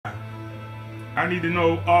I need to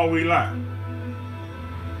know, are we live?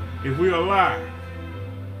 If we are live.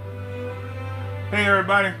 Hey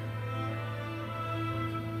everybody.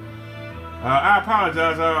 I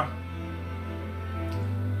apologize.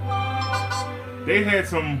 They had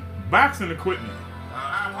some boxing equipment.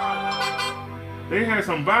 They had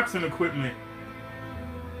some boxing equipment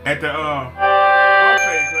at the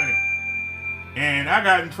welfare clinic, and I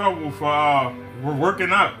got in trouble for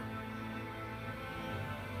working out.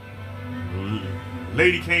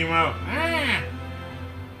 Lady came out.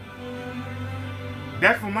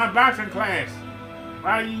 That's for my boxing class.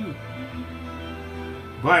 Why you?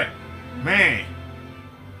 But man,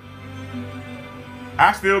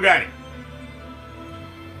 I still got it.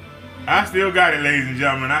 I still got it, ladies and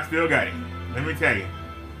gentlemen. I still got it. Let me tell you.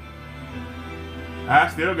 I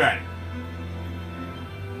still got it.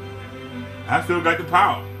 I still got the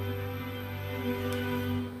power.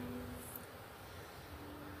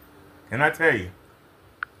 Can I tell you?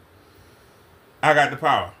 I got the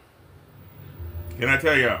power. Can I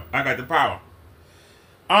tell y'all? I got the power.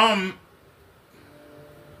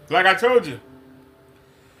 Like I told you,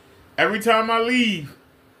 every time I leave,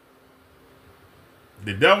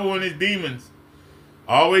 the devil and his demons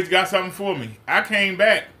always got something for me. I came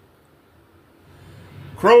back.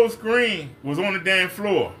 Crow's screen was on the damn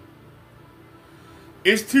floor.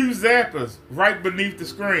 It's 2 zappers right beneath the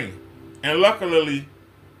screen. And luckily,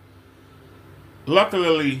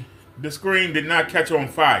 the screen did not catch on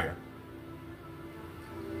fire.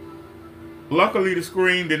 Luckily, the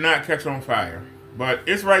screen did not catch on fire. But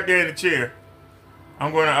it's right there in the chair.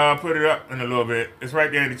 I'm going to put it up in a little bit. It's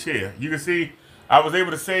right there in the chair. You can see I was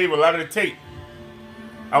able to save a lot of the tape.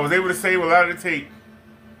 I was able to save a lot of the tape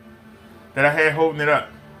that I had holding it up.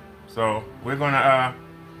 So we're going to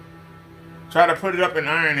try to put it up and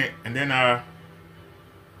iron it. And then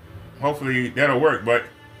hopefully that'll work. But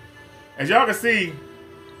as y'all can see,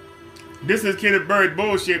 this is Kenneth Bird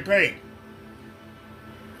bullshit paint.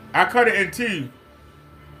 I cut it in 2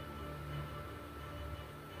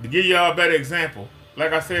 to give y'all a better example.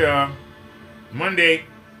 Like I said, Monday,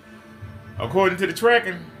 according to the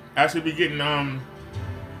tracking, I should be getting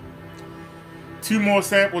 2 more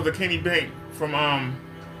samples of Kenny paint from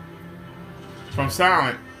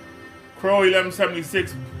Silent. Crow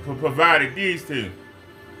 1176 provided these 2.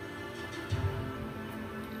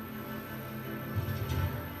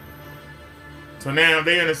 So now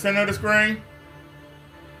they're in the center of the screen.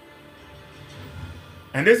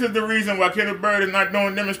 And this is the reason why Kenneth Bird is not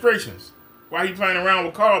doing demonstrations. Why he playing around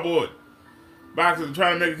with cardboard boxes and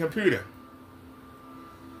trying to make a computer.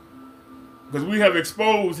 Because we have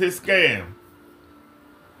exposed his scam.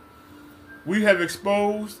 We have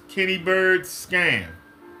exposed Kenny Bird's scam.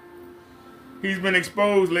 He's been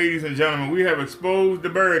exposed, ladies and gentlemen. We have exposed the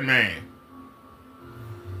Birdman.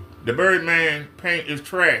 The Birdman paint is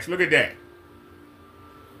trash. Look at that.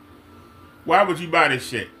 Why would you buy this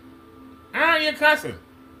shit? You're cussing.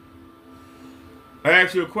 I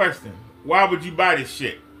ask you a question. Why would you buy this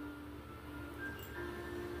shit?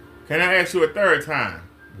 Can I ask you a third time?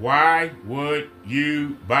 Why would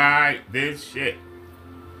you buy this shit?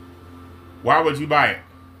 Why would you buy it?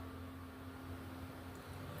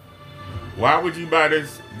 Why would you buy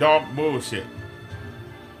this dog bullshit?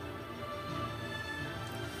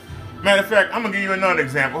 Matter of fact, I'm gonna give you another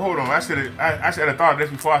example. Hold on, I should have thought of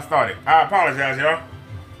this before I started. I apologize, y'all.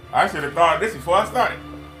 I should have thought of this before I started.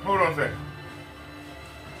 Hold on a second.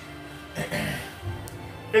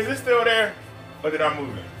 Is it still there, or did I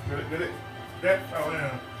move it? Did it? That fell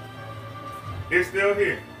down. It's still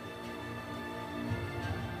here.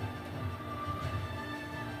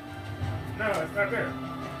 No, it's not there.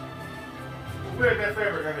 Where's that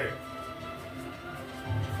fabric right there?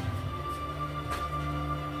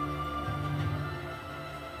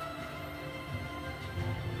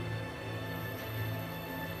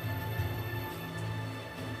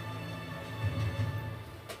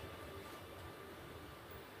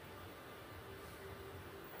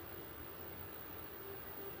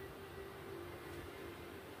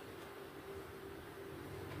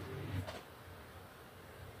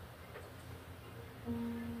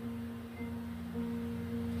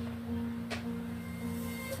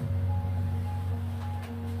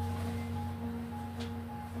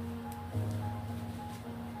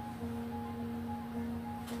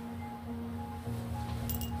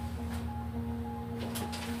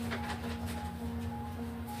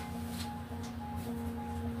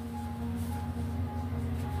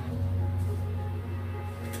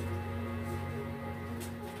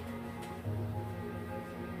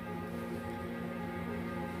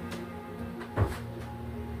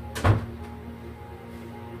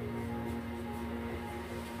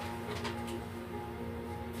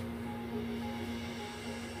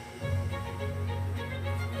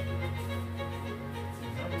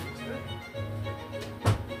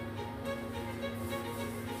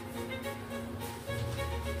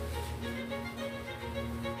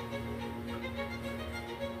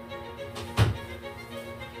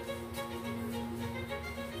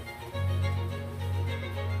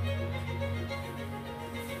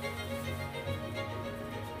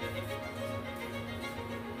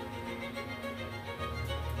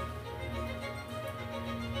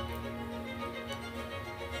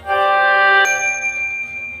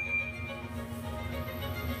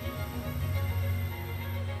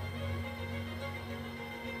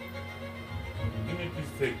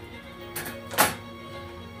 tape.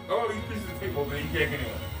 All these pieces of tape over there, you can't get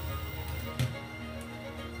anywhere.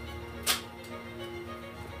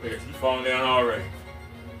 Look at she's falling down already.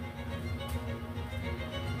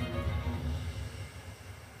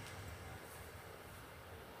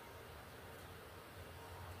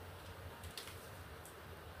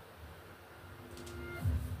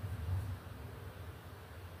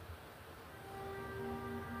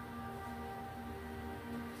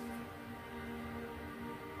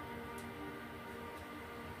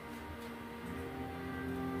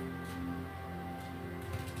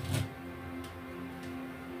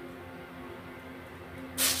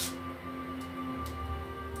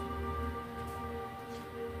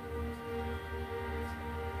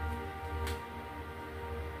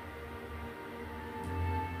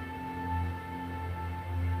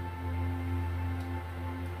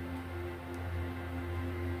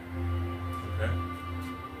 Okay.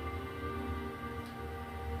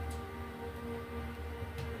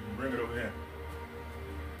 Bring it over here.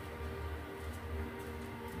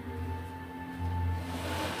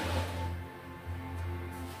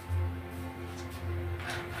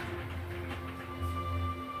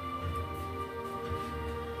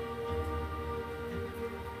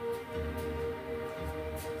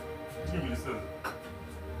 Give me the scissors.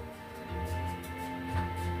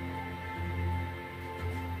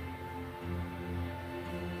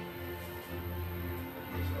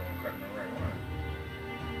 Cutting the right one.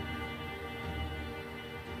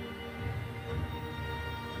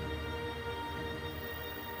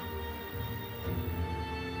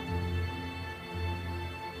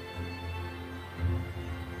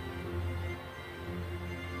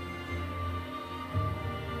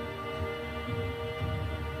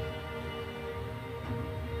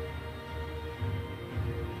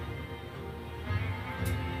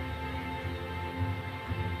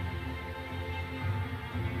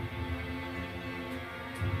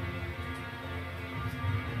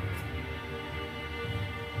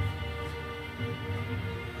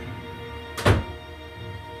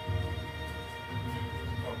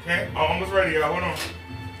 Okay, almost ready, y'all. Hold on.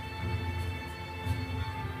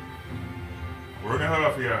 Working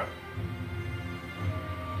hard for y'all.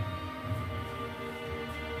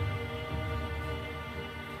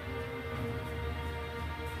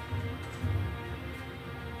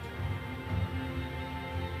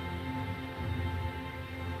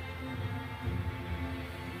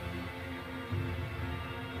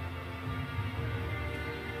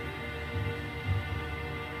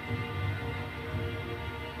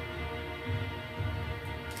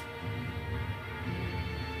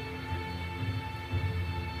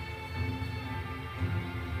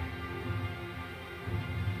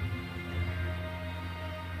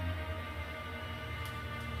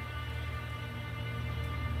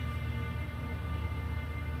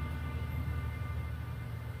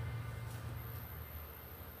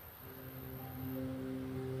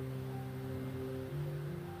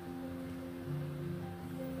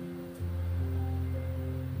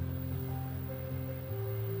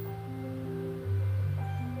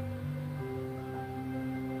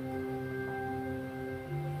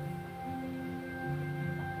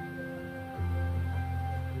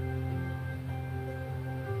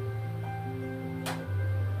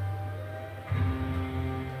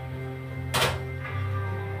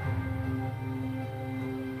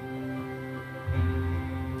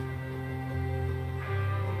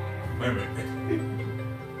 Wait a minute.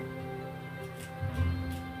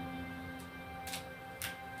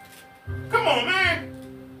 Come on, man.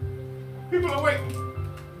 People are waiting.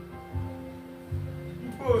 You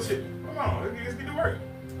bullshit. Come on, let's get to work.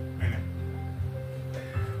 Man.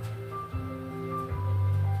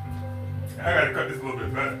 I gotta cut this a little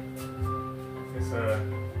bit better. It's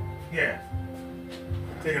yeah.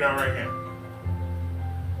 Take it out right here.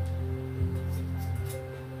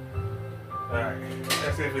 Alright,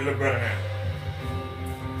 let's see if it look better now.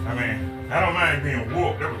 I mean, I don't mind being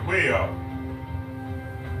warped. That was way off.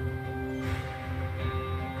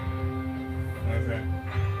 Okay.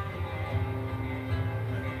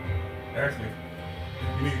 Actually,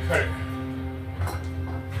 you need to cut it.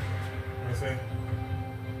 You see?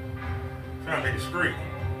 Trying to make it straight.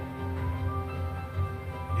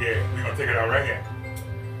 Yeah, we're gonna take it out right here.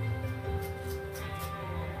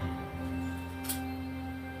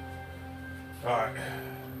 Alright,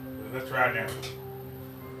 let's try it now.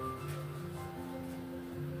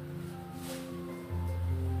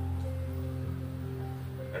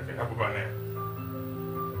 Okay, how about now?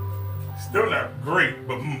 Still not great,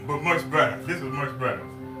 but much better. This is much better.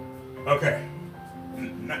 Okay,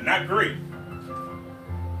 not great.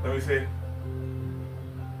 Let me see.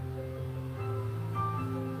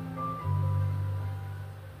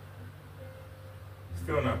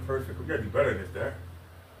 still not perfect. We gotta do better than this, Dad.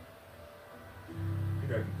 We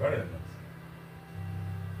gotta do better than this.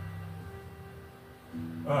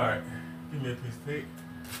 Alright, give me a piece of tape.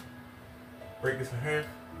 Break this in half.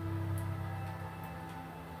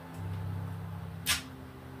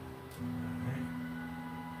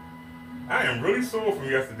 I am really sore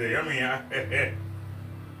from yesterday. I mean,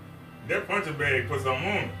 that punching bag put something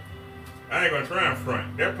on me. I ain't gonna try and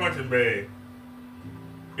front. That punching bag,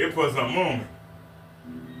 it put something on me.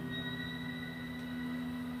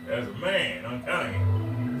 As a man, I'm telling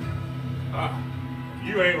you.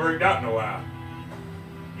 You ain't worked out in a while.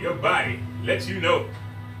 Your body lets you know.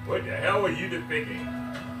 What the hell were you thinking?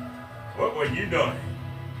 What were you doing?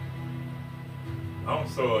 I'm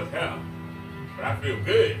sore as hell, but I feel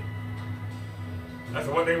good. That's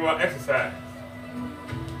one thing about exercise.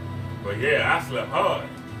 But yeah, I slept hard.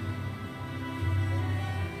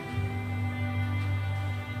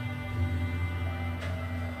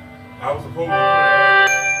 I was supposed to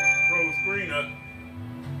throw the screen up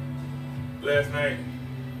last night.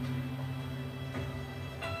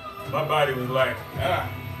 My body was like,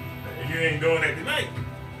 you ain't doing that tonight.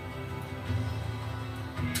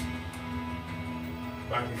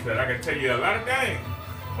 Like I said, I can tell you a lot of things.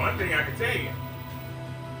 One thing I can tell you,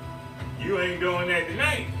 you ain't doing that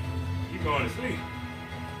tonight. You going to sleep.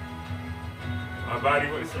 My body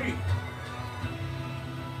went to sleep.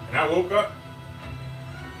 And I woke up,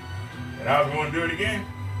 and I was going to do it again.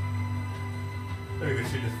 Look at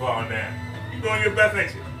this shit just falling down. You doing your best,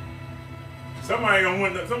 ain't you? Somebody don't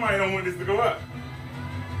want this to go up.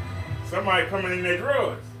 Somebody coming in their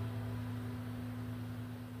drawers.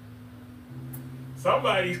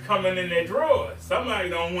 Somebody's coming in their drawers. Somebody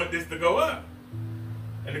don't want this to go up.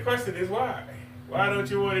 And the question is why? Why don't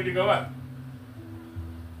you want it to go up?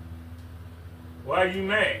 Why are you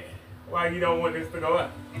mad? Why you don't want this to go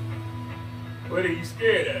up? What are you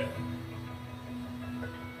scared of?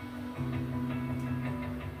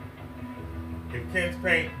 If Ken's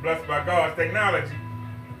paint blessed by God's technology,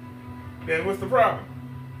 then what's the problem?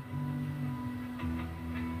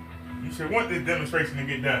 You should want this demonstration to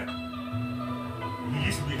get done.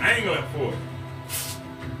 You should be angling for it.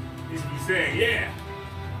 You should be saying, yeah.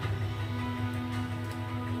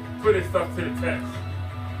 Put this stuff to the test.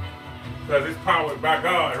 Because it's powered by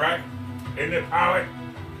God, right? Isn't it powered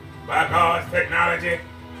by God's technology?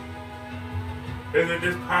 Isn't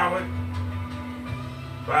this powered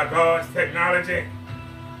by God's technology?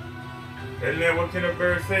 Isn't that what Kenneth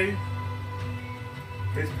Bird say?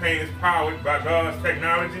 This paint is powered by God's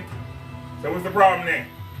technology. So what's the problem then?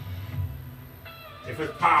 If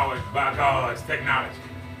it's powered by God's technology.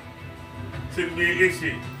 Shouldn't be an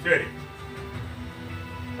issue, should it?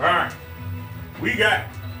 Alright. We got.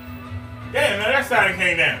 Damn, now that side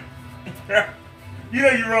came down. You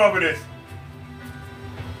know you're wrong for this.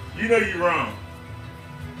 You know you're wrong.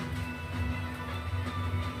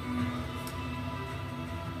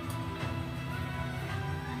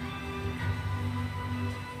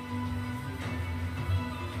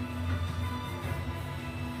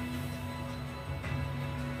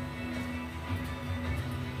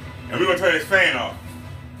 And we're going to turn this fan off.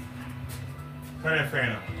 Turn that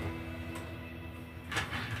fan off.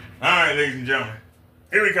 Alright, ladies and gentlemen.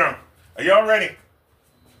 Here we come. Are y'all ready?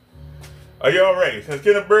 Are y'all ready? Since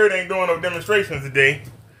Kenneth Bird ain't doing no demonstrations today,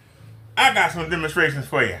 I got some demonstrations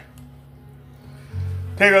for you.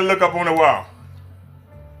 Take a look up on the wall.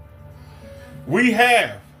 We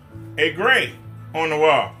have a gray on the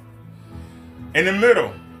wall. In the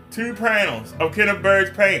middle, 2 panels of Kenneth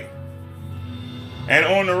Bird's paint. And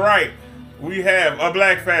on the right, we have a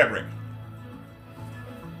black fabric.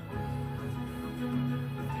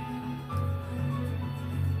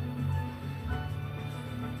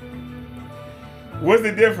 What's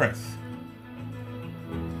the difference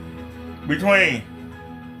between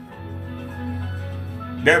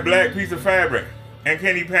that black piece of fabric and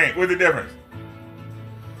Kenny paint? What's the difference?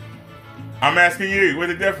 I'm asking you,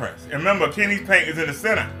 what's the difference? And remember, Kenny's paint is in the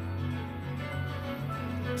center.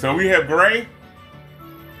 So we have gray.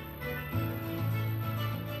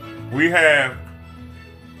 We have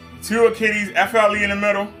 2 of Kenny's FLE in the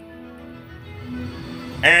middle.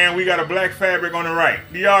 And we got a black fabric on the right.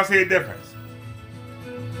 Do y'all see a difference?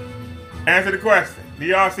 Answer the question. Do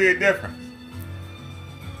y'all see a difference?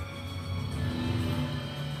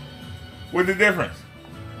 What's the difference?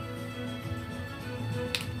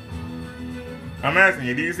 I'm asking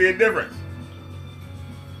you, do you see a difference?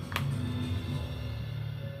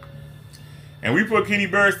 And we put Kenny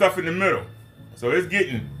Bird stuff in the middle. So it's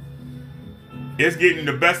getting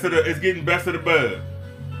the best of the bud.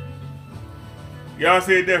 Y'all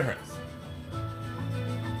see a difference?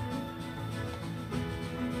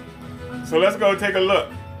 So let's go take a look.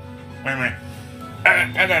 Wait a minute.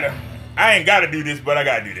 I ain't gotta do this, but I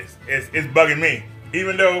gotta do this. It's bugging me.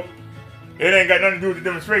 Even though it ain't got nothing to do with the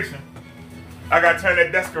demonstration, I gotta turn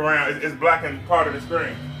that desk around. It's blocking part of the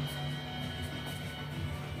screen.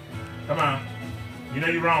 Come on. You know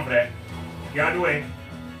you're wrong for that. Get out of the way.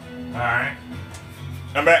 Alright.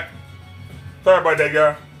 I'm back. Sorry about that, y'all.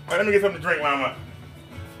 All right, let me get something to drink while I'm up.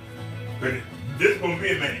 But this gonna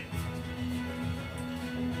be a minute.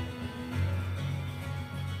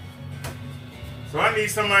 So I need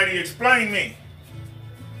somebody to explain me.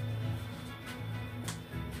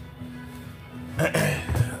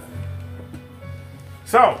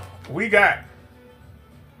 So we got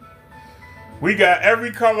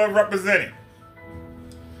every color represented.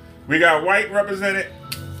 We got white represented.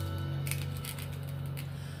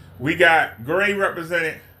 We got gray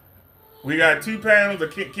represented. We got 2 panels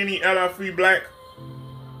of Kenny LL3 black.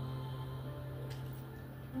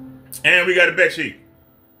 And we got a bed sheet.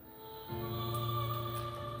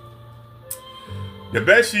 The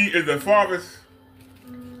bed sheet is the farthest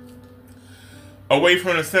away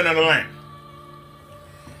from the center of the lamp.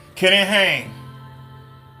 Can it hang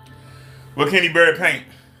with Kenny Bird paint?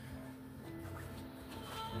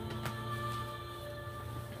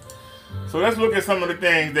 So let's look at some of the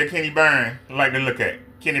things that Kenny Bird like to look at.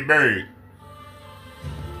 Kenny Bird.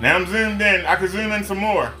 Now I'm zoomed in. I could zoom in some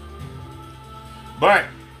more. But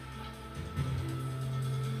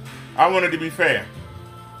I want it to be fair.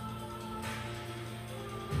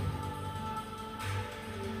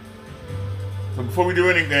 So before we do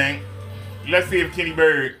anything, let's see if Kenny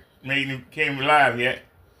Bird came live yet.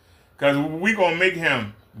 Because we're going to make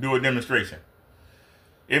him do a demonstration.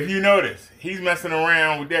 If you notice, he's messing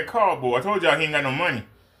around with that cardboard. I told y'all he ain't got no money.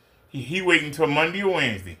 He waiting until Monday or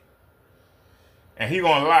Wednesday. And he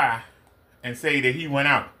going to lie and say that he went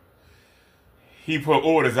out. He put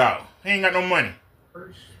orders out. He ain't got no money.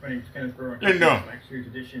 First, my name is Kenneth Brewer. Let him know. Black Series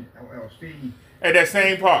Edition LLC. At that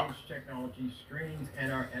same park. Technology Screens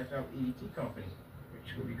and our FLEDT company,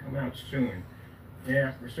 which will be coming out soon.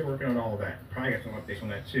 Yeah, we're still working on all of that. Probably got some updates on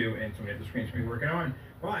that too, and some of the screens we're working on.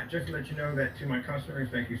 But just to let you know that to my customers,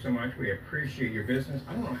 thank you so much. We appreciate your business.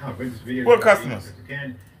 I don't know how good this video is. What customers?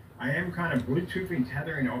 Again, I am kind of Bluetoothing,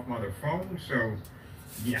 tethering off my other phone, so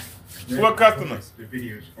yeah. What customers? The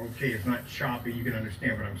video's okay. It's not choppy. You can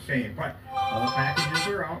understand what I'm saying. But all the packages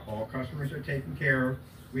are out. All customers are taken care of.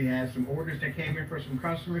 We had some orders that came in for some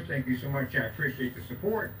customers. Thank you so much. I appreciate the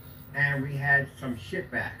support. And we had some ship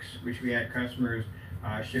backs, which we had customers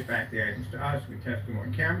ship back the items to us. We tested them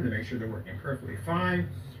on camera to make sure they're working perfectly fine.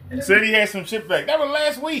 And said he had some ship back. That was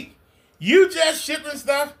last week. You just shipping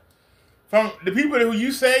stuff from the people who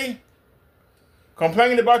you say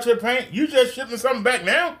complaining about your paint. You just shipping something back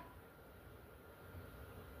now?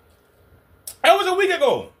 That was a week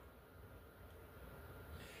ago.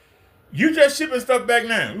 You just shipping stuff back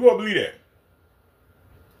now. You won't believe that.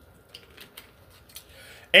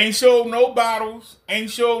 Ain't showed no bottles.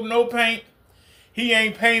 Ain't showed no paint. He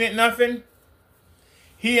ain't painted nothing.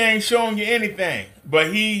 He ain't showing you anything.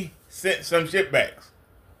 But he sent some ship backs.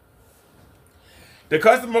 The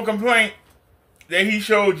customer complaint that he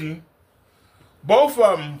showed you, both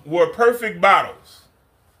of them were perfect bottles.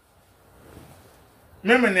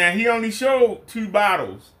 Remember now, he only showed 2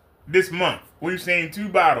 bottles this month. We've seen 2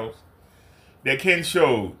 bottles that Ken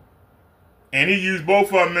showed. And he used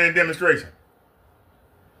both of them in a demonstration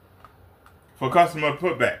for customer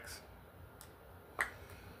putbacks.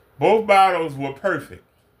 Both bottles were perfect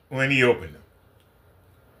when he opened them.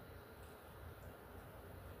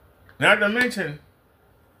 Not to mention,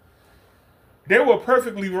 they were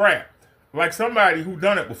perfectly wrapped, like somebody who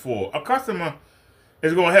done it before. A customer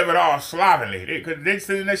is going to have it all slovenly. Because they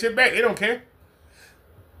sending that shit back. They don't care.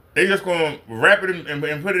 They just going to wrap it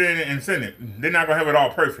and put it in and send it. They're not going to have it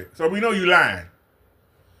all perfect. So we know you lying.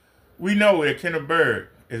 We know that Kenneth Bird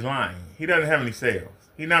is lying. He doesn't have any sales.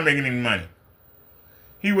 He's not making any money.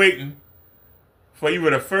 He waiting for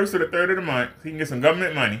either the 1st or the 3rd of the month so he can get some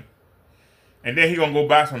government money. And then he going to go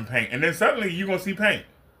buy some paint. And then suddenly you're going to see paint.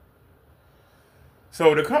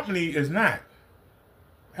 So the company is not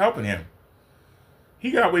helping him.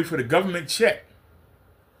 He got to wait for the government check.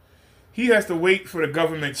 He has to wait for the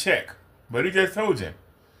government check. But he just told you,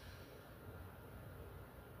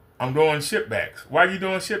 I'm doing ship backs. Why are you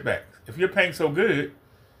doing ship backs? If your paint's so good,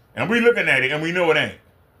 and we looking at it and we know it ain't.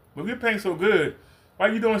 But if your paint's so good, why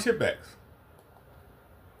are you doing ship backs?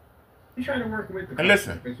 You're trying to work with the and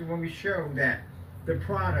listen. Because when we show that the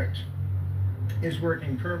product is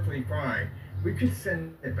working perfectly fine, we could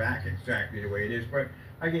send it back exactly the way it is. But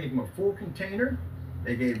I gave him a full container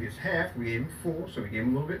They gave us half, we gave them full, so we gave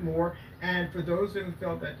them a little bit more. And for those that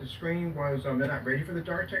felt that the screen was, they're not ready for the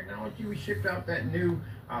dark technology, we shipped out that new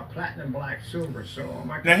platinum black silver. So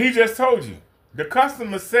now he just told you, the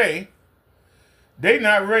customers say they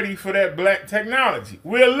not ready for that black technology.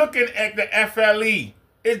 We're looking at the FLE.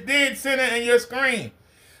 It's dead center in your screen.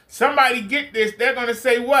 Somebody get this, they're going to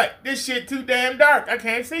say what? This shit too damn dark. I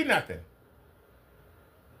can't see nothing.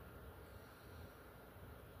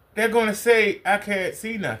 They're going to say, I can't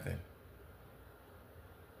see nothing.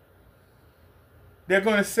 They're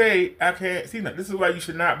going to say, I can't see nothing. This is why you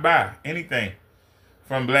should not buy anything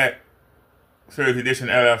from Black Series Edition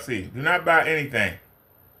LLC. Do not buy anything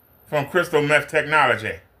from Crystal Meth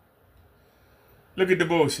Technology. Look at the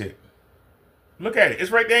bullshit. Look at it.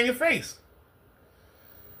 It's right there in your face.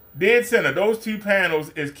 Dead center. Those two panels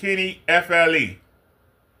is Kenny FLE.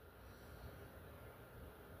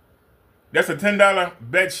 That's a $10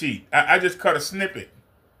 bed sheet. I just cut a snippet.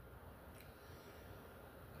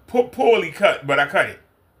 Poorly cut, but I cut it.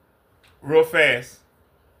 Real fast.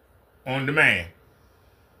 On demand.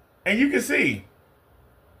 And you can see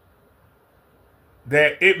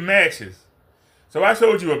that it matches. So I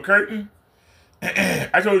showed you a curtain.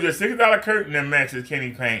 I showed you a $6 curtain that matches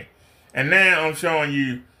Kenny Paint. And now I'm showing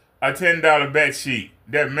you a $10 bed sheet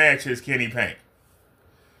that matches Kenny Paint.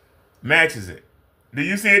 Matches it. Do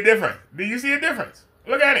you see a difference? Do you see a difference?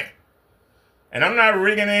 Look at it. And I'm not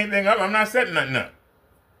rigging anything up. I'm not setting nothing up.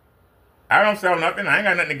 I don't sell nothing. I ain't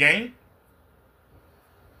got nothing to gain.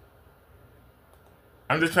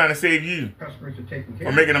 I'm just trying to save you customers are taking care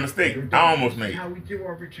from making a mistake. I almost made it. How we do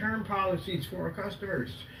our return policies for our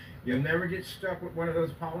customers. You'll never get stuck with one of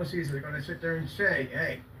those policies that are going to sit there and say,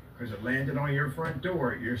 hey, because it landed on your front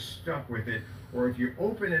door, you're stuck with it. Or if you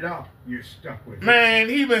open it up, you're stuck with it. Man,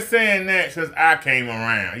 he been saying that since I came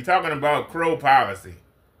around. He's talking about Crow policy.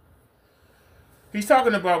 He's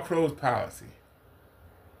talking about Crow's policy.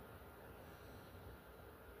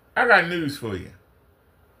 I got news for you.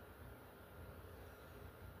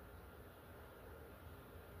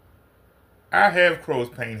 I have Crow's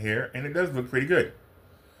paint here, and it does look pretty good.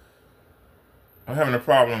 I'm having a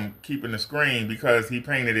problem keeping the screen because he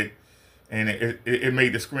painted it, and it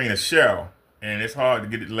made the screen a shell, and it's hard to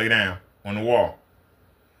get it to lay down on the wall.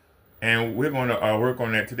 And we're going to work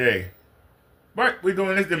on that today. But we're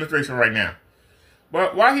doing this demonstration right now.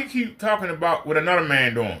 But why he keep talking about what another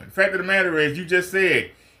man doing? The fact of the matter is, you just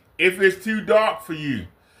said, if it's too dark for you,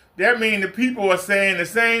 that means the people are saying the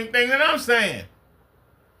same thing that I'm saying.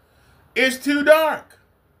 It's too dark.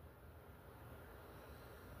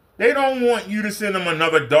 They don't want you to send them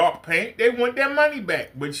another dark paint. They want their money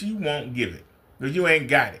back, but you won't give it because you ain't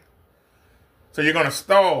got it. So you're going to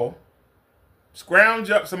stall,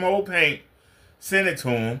 scrounge up some old paint, send it to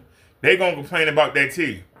them. They're going to complain about that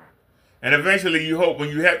too. And eventually you hope when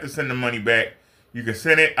you have to send the money back, you can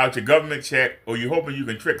send it out your government check, or you're hoping you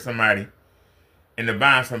can trick somebody into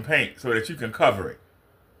buying some paint so that you can cover it.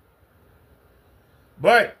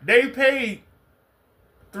 But they paid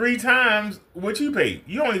 3 times what you paid.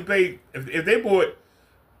 You only paid, if they bought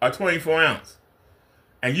a 24 ounce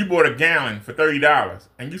and you bought a gallon for $30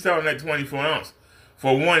 and you selling that 24 ounce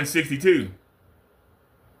for $162,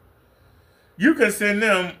 you can send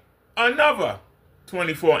them another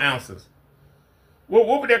 24 ounces. What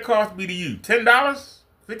would that cost be to you? $10?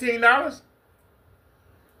 $15?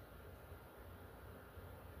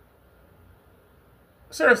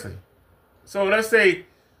 Seriously. So let's say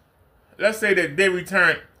that they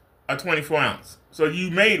return a 24 ounce. So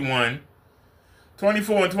you made one.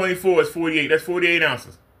 24 and 24 is 48. That's 48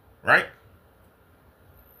 ounces, right?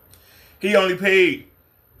 He only paid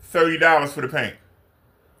 $30 for the paint.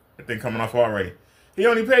 That thing coming off already. He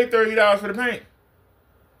only paid $30 for the paint.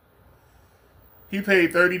 He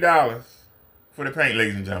paid $30 for the paint,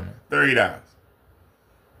 ladies and gentlemen. $30.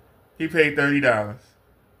 He paid $30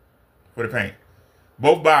 for the paint.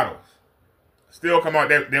 Both bottles. Still come out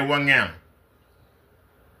that 1 gallon.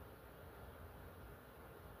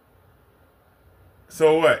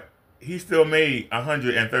 So what? He still made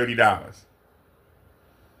 $130.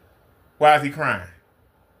 Why is he crying?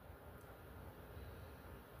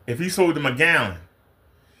 If he sold them a gallon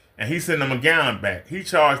and he sent them a gallon back, he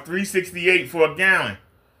charged $3.68 for a gallon.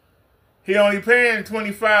 He only paying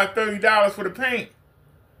 $25, $30 for the paint.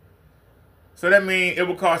 So that means it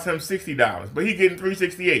will cost him $60, but he getting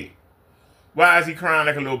 $3.68. Why is he crying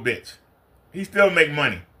like a little bitch? He still make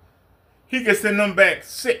money. He could send them back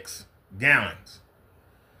 6 gallons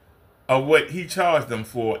of what he charged them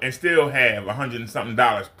for and still have $100 and something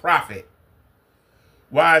profit.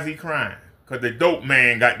 Why is he crying? Because the dope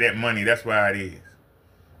man got that money. That's why it is.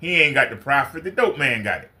 He ain't got the profit. The dope man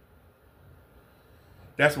got it.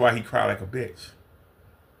 That's why he cried like a bitch.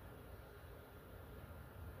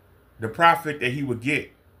 The profit that he would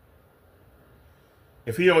get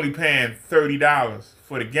if he only paying $30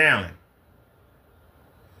 for the gallon,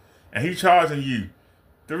 and he charging you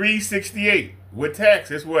 $3.68 with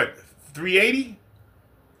tax, it's what, $3.80?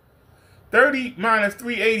 30 minus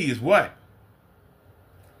 $3.80 is what?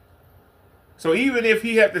 So even if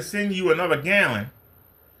he had to send you another gallon,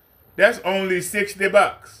 that's only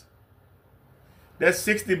 $60. That's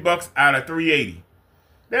 $60 out of $3.80.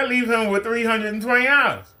 That leaves him with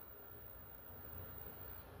 $320.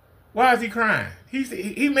 Why is he crying?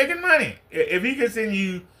 He making money. If he can send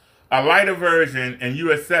you a lighter version and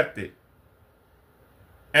you accept it,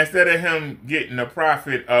 instead of him getting a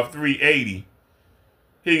profit of $3.80,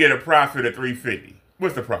 he get a profit of $3.50.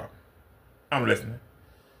 What's the problem? I'm listening.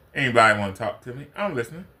 Anybody want to talk to me? I'm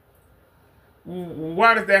listening.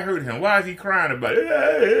 Why does that hurt him? Why is he crying about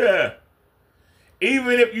it?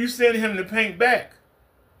 Even if you send him the paint back,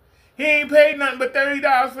 he ain't paid nothing but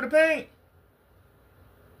 $30 for the paint.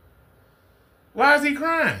 Why is he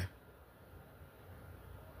crying?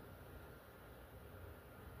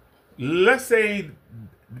 Let's say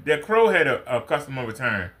that Crow had a customer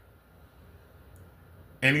return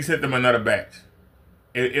and he sent them another batch.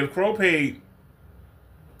 If Crow paid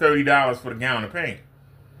 $30 for the gallon of paint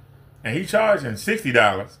and he charging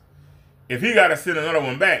 $60, if he got to send another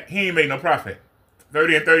one back, he ain't make no profit.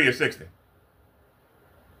 30 and 30 is 60.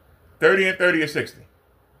 30 and 30 is 60.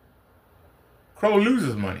 Crow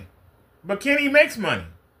loses money. But Kenny makes money.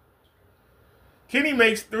 Kenny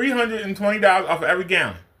makes $320 off of every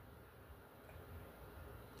gallon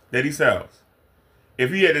that he sells.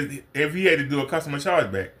 If he had to do a customer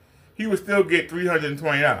chargeback, he would still get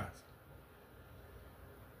 $320.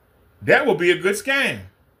 That would be a good scam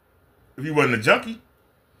if he wasn't a junkie.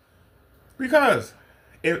 Because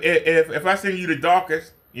if I send you the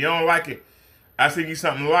darkest, you don't like it, I send you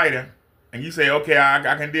something lighter, and you say, okay,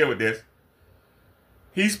 I can deal with this.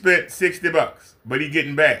 He spent $60, but he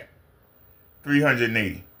getting back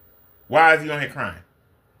 $380. Why is he on here crying?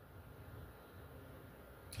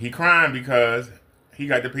 He crying because he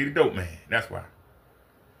got to pay the dope man. That's why.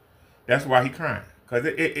 That's why he crying. Because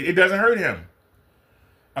it doesn't hurt him.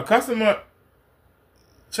 A customer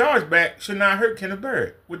chargeback should not hurt Kenneth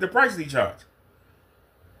Bird with the prices he charged.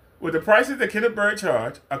 With the prices that Kenneth Bird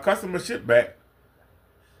charged, a customer ship back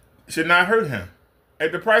should not hurt him.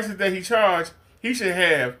 At the prices that he charged, he should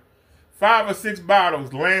have 5 or 6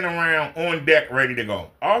 bottles laying around on deck ready to go.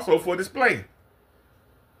 Also for display.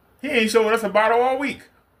 He ain't showed us a bottle all week.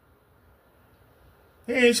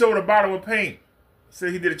 He ain't showed a bottle of paint.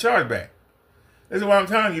 Said he did a chargeback. This is what I'm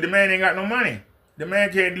telling you. The man ain't got no money. The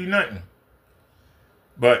man can't do nothing.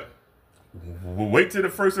 But wait till the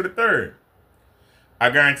 1st or the 3rd. I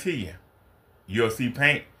guarantee you, you'll see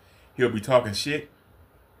paint. He'll be talking shit.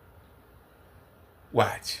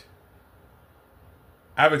 Watch.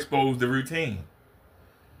 I've exposed the routine.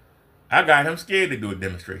 I got him scared to do a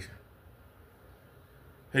demonstration.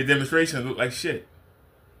 His demonstrations look like shit.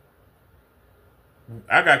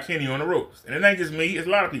 I got Kenny on the ropes. And it ain't just me, it's a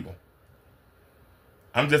lot of people.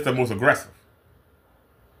 I'm just the most aggressive.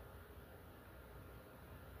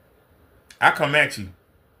 I come at you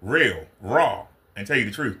real, raw, and tell you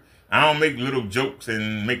the truth. I don't make little jokes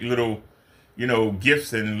and make little,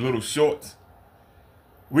 gifts and little shorts.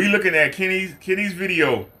 We looking at Kenny's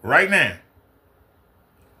video right now.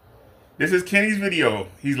 This is Kenny's video.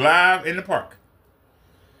 He's live in the park.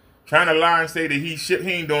 Trying to lie and say that he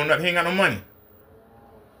ain't doing nothing. He ain't got no money.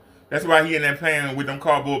 That's why he in there playing with them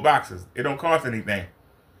cardboard boxes. It don't cost anything.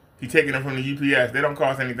 He taking them from the UPS. They don't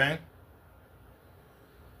cost anything.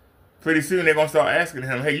 Pretty soon they're going to start asking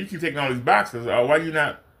him, hey, you keep taking all these boxes. Why you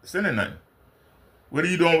not sending nothing? What are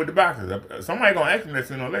you doing with the boxes? Somebody going to ask him that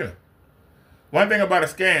sooner or later. One thing about a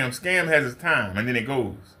scam has its time, and then it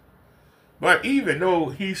goes. But even though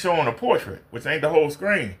he's showing a portrait, which ain't the whole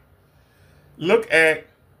screen, look at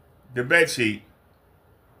the bed sheet.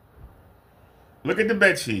 Look at the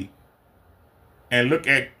bed sheet, and look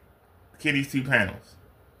at Kenny's 2 panels.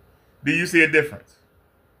 Do you see a difference?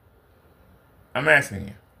 I'm asking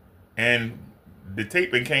you. And the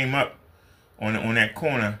taping came up on that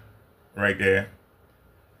corner right there.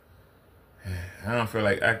 I don't feel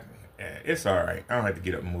like it's all right. I don't have to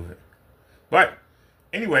get up and move it. But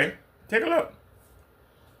anyway, take a look.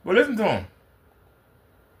 Well, listen to him.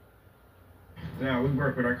 Now we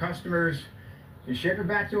work with our customers. You ship it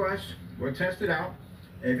back to us. We'll test it out.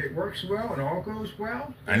 If it works well and all goes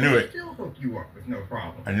well, I knew it. Still hook you up with no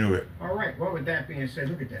problem. I knew it. All right. Well, with that being said,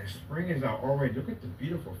 look at that. Spring is out already. Look at the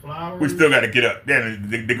beautiful flowers. We still got to get up. Then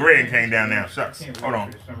the grain came down now. Shucks. Hold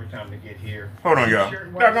on. For the summertime to get here. Hold on, y'all.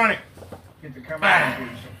 Back on it. Get to come out and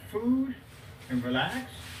get some food and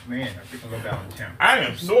relax. Man, I think a little out in town. I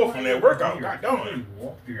am sore from that workout. God darn.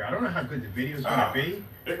 Walk through here. I don't know how good the video is going to be.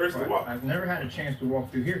 It hurts to walk. I've never had a chance to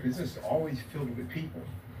walk through here because this is always filled with people.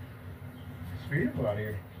 It's beautiful out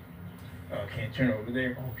here. Can't turn over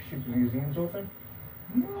there. Oh, shoot, the museum's open?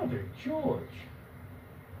 Mother George.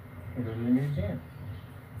 We'll go to the museum.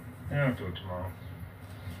 I'll do it tomorrow.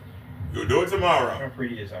 You'll do it tomorrow. How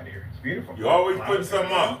pretty it is out here. It's beautiful. You always putting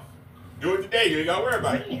something up. Do it today. You ain't got to worry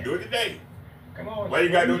about it. Do it today. Come on. Why you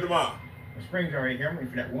got to do it tomorrow? The spring's already here. I'm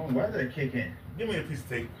waiting for that warm weather to kick in. Give me a piece of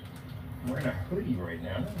tape. I'm wearing a hoodie right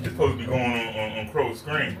now. It's supposed to be going on Crow's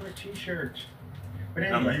screen. Wear a t-shirt. But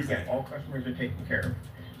anyway, yeah, all customers are taken care of.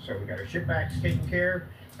 So we got our ship backs taken care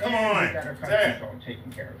of. Come on. We got our customers all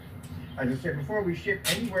taken care of. As I said before, we ship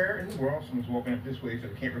anywhere in the world. Someone's walking up this way, so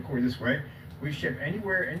they can't record this way. We ship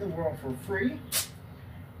anywhere in the world for free.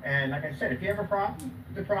 And like I said, if you have a problem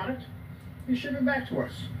with the product, you ship it back to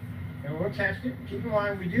us. And we'll test it. Keep in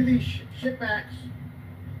mind, we do these ship backs.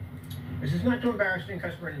 This is not to embarrass the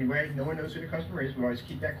customer in any way. No one knows who the customer is. We always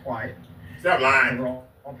keep that quiet. Stop lying. We're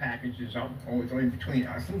all packages up, always only between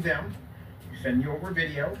us and them. We send you over a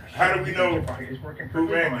video. How do we know it's working who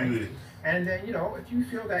perfectly ran fine. this? And then, you know, if you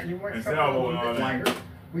feel that you want And something a salvo little and all bit that. lighter,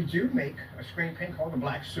 we do make a screen paint called the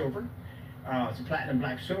Black Silver. It's a platinum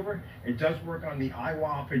black silver. It does work on the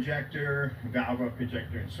IWA projector, Valva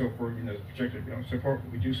projector, and so forth. You know, the projectors we don't support,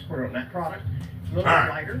 but we do support on that product. It's a little bit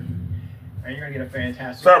lighter, and you're gonna get a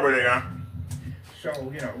fantastic. Sorry about that, y'all.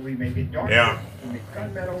 So, you know, we make it darker, we make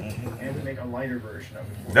gunmetal, and we make a lighter version of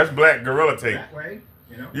it. That's black Gorilla Tape. That way,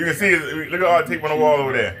 you know. You can see it. Look at all the tape on the wall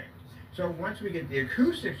over there. So once we get the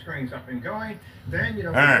acoustic screens up and going, then, you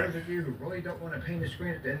know, All for those of you who really don't want to paint a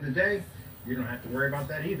screen at the end of the day, you don't have to worry about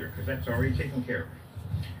that either, because that's already taken care of.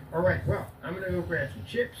 All right, well, I'm going to go grab some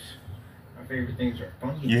chips. My favorite things are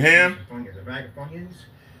Funyuns. You hear him? Funyuns, a bag of Funyuns.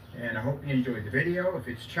 And I hope you enjoyed the video. If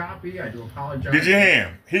it's choppy, I do apologize. Did you hear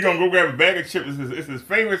him? He gonna go grab a bag of chips. It's his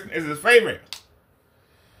favorite. It's his favorite.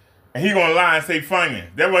 And he gonna lie and say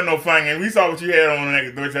Funyuns. That wasn't no Funyuns. We saw what you had on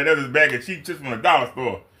that. That was a bag of cheap chips from the dollar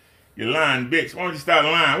store. You lying bitch. Why don't you start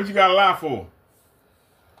lying? What you gotta lie for?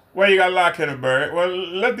 Why you gotta lie, Kenneth Bird? Well,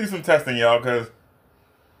 let's do some testing, y'all, because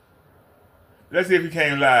let's see if he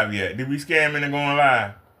came live yet. Did we scam into going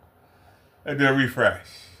live? Let's do a refresh.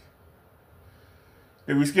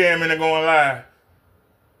 Did we scam into going live?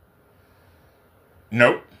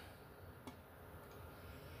 Nope.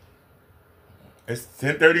 It's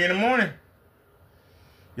 10:30 in the morning.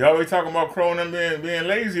 You always talking about Crow and them being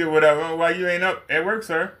lazy or whatever. Why you ain't up at work,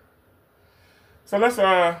 sir? So let's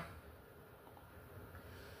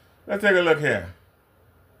take a look here.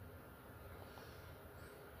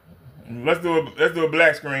 Let's do a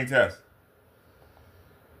black screen test.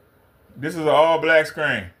 This is an all black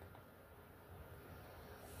screen.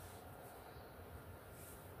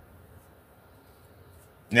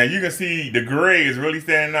 Now you can see the gray is really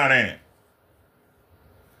standing out, ain't it?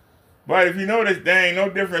 But if you notice, there ain't no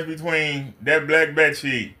difference between that black bed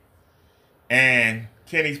sheet and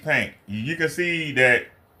Kenny's paint. You can see that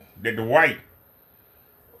the white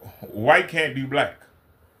can't be black.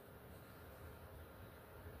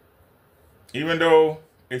 Even though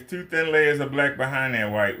it's two thin layers of black behind that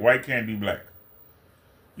white can't be black.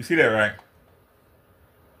 You see that, right?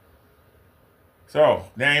 So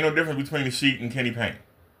there ain't no difference between the sheet and Kenny paint.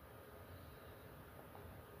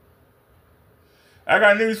 I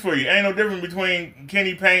got news for you. Ain't no difference between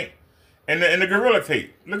Kenny paint and the Gorilla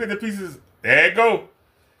Tape. Look at the pieces. There it go.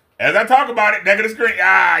 As I talk about it, back of the screen.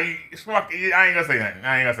 I ain't gonna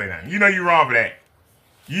say nothing. You know you wrong for that.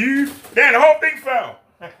 Damn, the whole thing fell.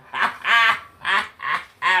 The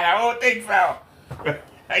whole thing fell.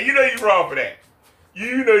 You know you wrong for that.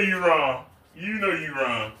 You know you wrong. You know you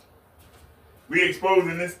wrong. We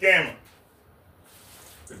exposing this scammer.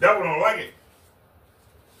 The devil don't like it.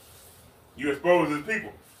 You expose his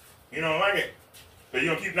people. You don't like it. So you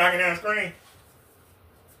gonna keep knocking down the screen.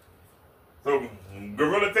 So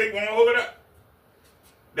Gorilla Tape won't hold it up.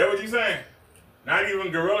 That what you saying? Not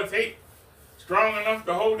even Gorilla Tape strong enough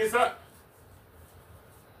to hold this up?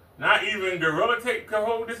 Not even Gorilla Tape can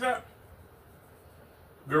hold this up?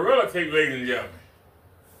 Gorilla Tape, ladies and gentlemen.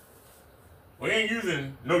 We ain't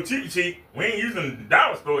using no cheap. We ain't using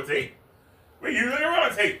dollar store tape. We're using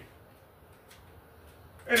Gorilla Tape.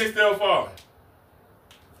 And it's still falling.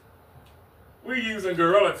 We're using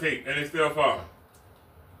Gorilla Tape and it's still falling.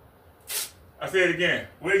 I say it again.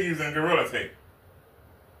 We're using Gorilla Tape.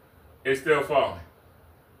 It's still falling.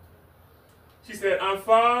 She said, I'm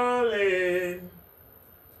falling.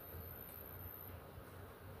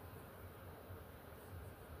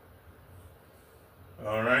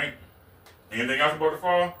 All right. Anything else about the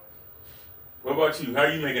fall? What about you? How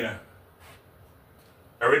you making out?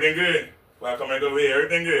 Everything good? Well, I come back over here.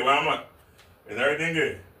 Everything good? Well, I'm up. Is everything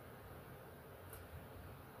good?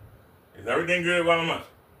 Is everything good while I'm up?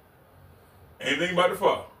 Anything about the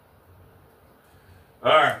fall?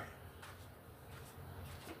 All right.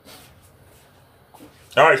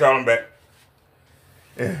 All right, y'all, I'm back.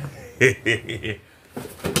 There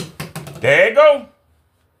you go.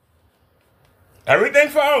 Everything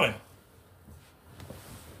falling.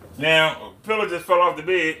 Now, a pillow just fell off the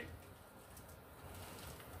bed.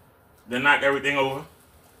 Then knocked everything over.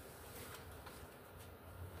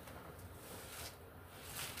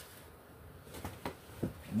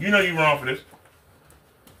 You know you wrong for this.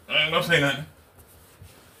 I ain't gonna say nothing.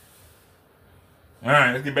 All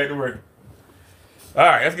right, let's get back to work. All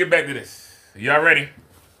right, let's get back to this. Y'all ready?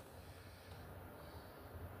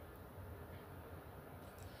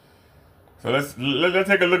 So let's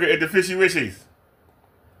take a look at the fishy wishies.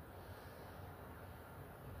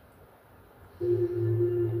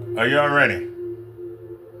 Are y'all ready?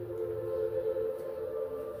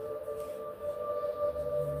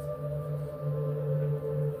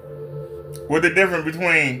 What's the difference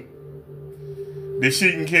between the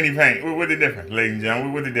sheet and Kenny paint? What's the difference, ladies and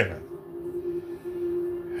gentlemen? What's the difference?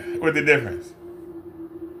 What's the difference?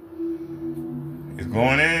 It's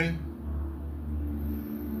going in.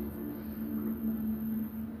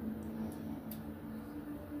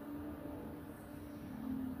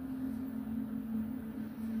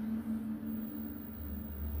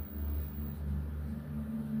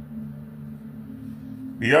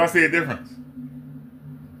 Do y'all see a difference?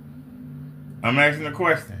 I'm asking a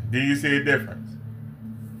question. Do you see a difference?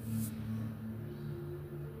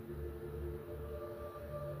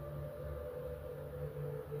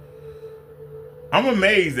 I'm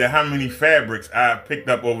amazed at how many fabrics I've picked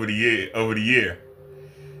up over the year.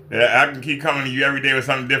 That I can keep coming to you every day with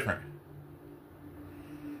something different.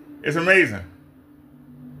 It's amazing.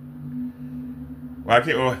 Well, I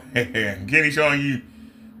can't. Well, Kenny showing you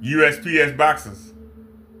USPS boxes.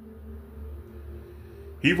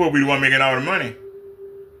 He supposed to be the one making all the money.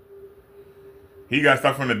 He got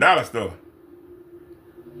stuff from the dollar store.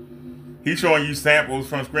 He's showing you samples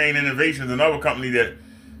from Screen Innovations, another company that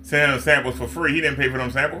sent him samples for free. He didn't pay for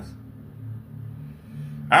them samples.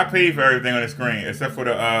 I paid for everything on the screen except for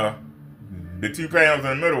the 2 panels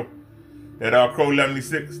in the middle that Crow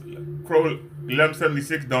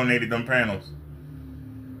 1176 donated them panels.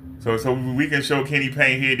 So we can show Kenny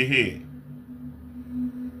paint head to head.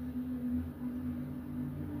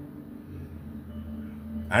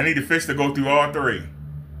 I need the fish to go through all 3.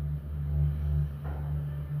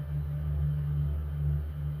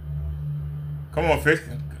 Come on, fish.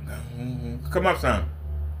 Come up some.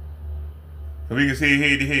 So we can see it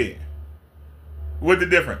head to head. What's the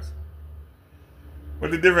difference?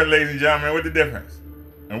 What's the difference, ladies and gentlemen? What's the difference?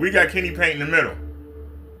 And we got Kenny paint in the middle.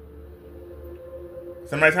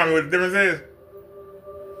 Somebody tell me what the difference is?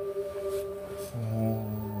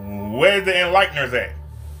 Where's the enlighteners at?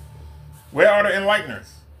 Where are the enlighteners?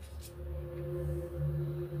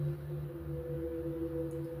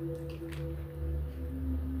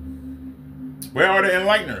 Where are the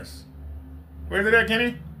enlighteners? Where's it at,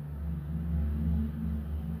 Kenny?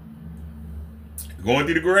 Going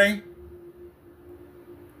through the gray?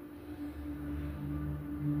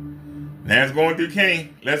 Now it's going through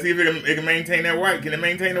Kenny. Let's see if it can maintain that white. Can it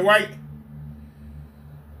maintain the white?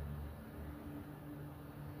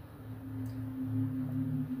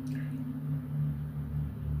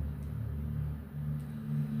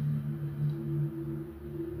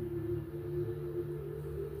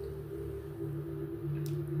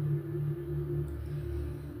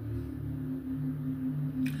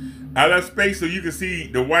 I left space so you can see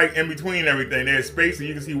the white in between everything. There's space so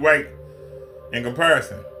you can see white in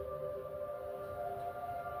comparison.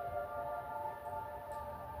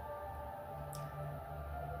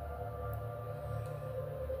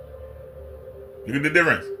 Look at the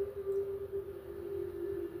difference.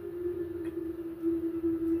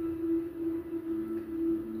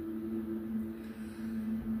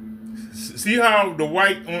 See how the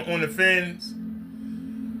white on the fins,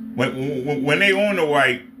 when they on the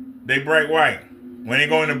white, they bright white. When they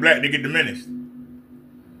go into black, they get diminished.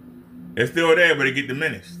 It's still there, but it get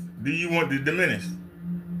diminished. Do you want the diminished?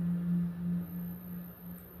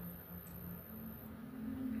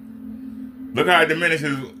 Look how it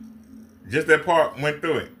diminishes Just that part went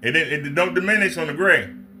through it. It don't diminish on the gray.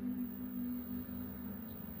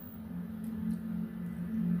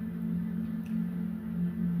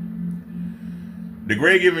 The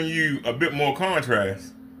gray giving you a bit more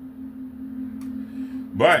contrast.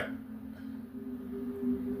 But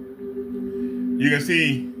you can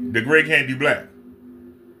see the gray can't do black.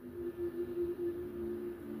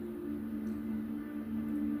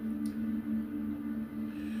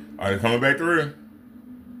 All right, coming back through.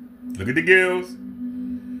 Look at the gills.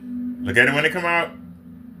 Look at it when they come out.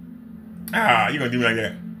 Ah, you're gonna do me like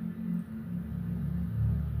that.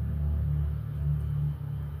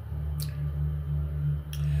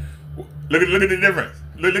 Look at the difference.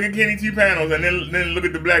 Look at Kenny T panels, and then look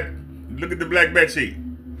at the black bed sheet.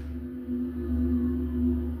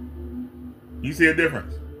 You see a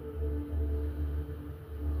difference.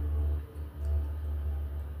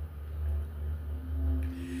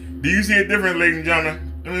 Do you see a difference, ladies and gentlemen?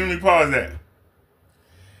 Let me pause that.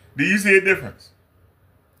 Do you see a difference?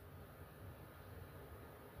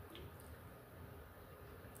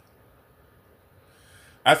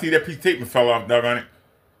 I see that piece of tape fell off, doggone it.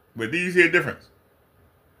 But do you see a difference?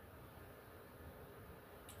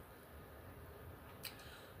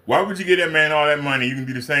 Why would you give that man all that money? You can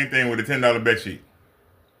do the same thing with a $10 bed sheet.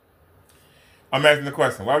 I'm asking the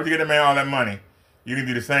question. Why would you give that man all that money? You can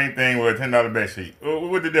do the same thing with a $10 bed sheet.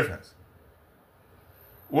 What's the difference?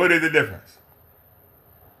 What is the difference?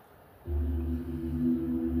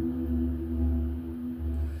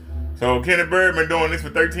 So Kenneth Bird been doing this for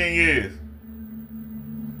 13 years.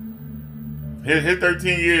 His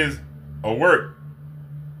 13 years of work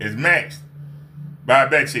is matched by a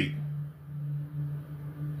bed sheet.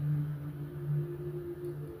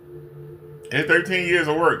 His 13 years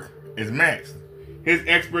of work is matched. His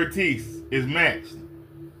expertise is matched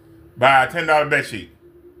by a $10 bed sheet.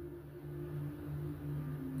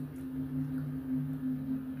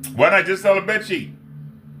 Why not just sell a bed sheet?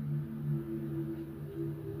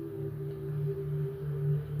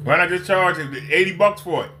 Why not just charge $80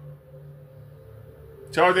 for it?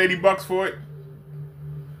 Charge $80 for it.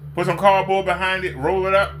 Put some cardboard behind it, roll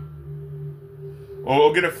it up.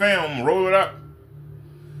 Or get a film, roll it up,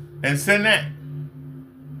 and send that.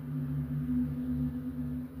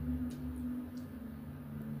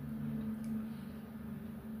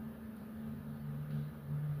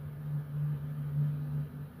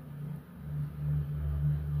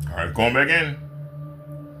 All right, going back in.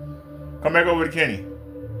 Come back over to Kenny.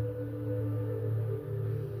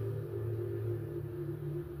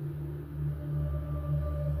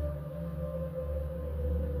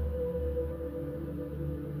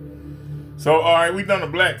 So, all right, we've done a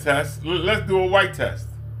black test. Let's do a white test.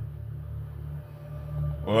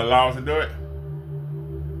 Will it allow us to do it?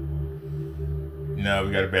 No,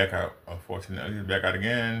 we got to back out. Unfortunately, back out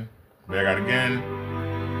again. Back out again.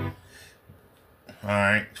 All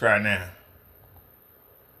right, try it now.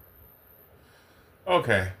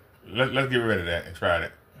 Okay, let's get rid of that and try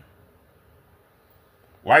it.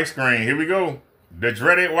 White screen, here we go. The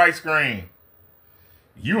dreaded white screen.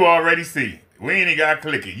 You already see. We ain't even got to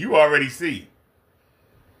click it. You already see.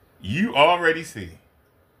 You already see.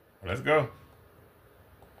 Let's go.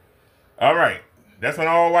 All right. That's an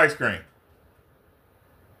all white screen.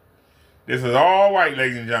 This is all white,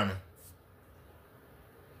 ladies and gentlemen.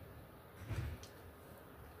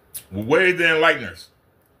 Well, where's the enlighteners?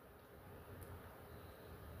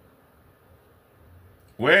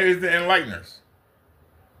 Where is the enlighteners?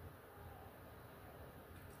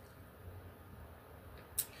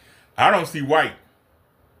 I don't see white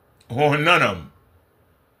on none of them.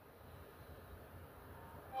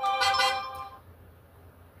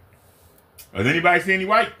 Does anybody see any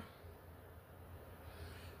white?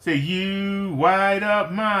 Say, you white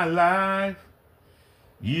up my life.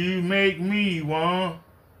 You make me want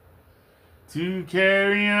to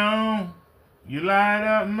carry on. You light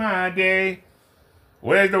up my day.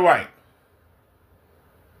 Where's the white?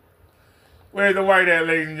 Where's the white at,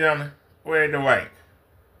 ladies and gentlemen? Where's the white?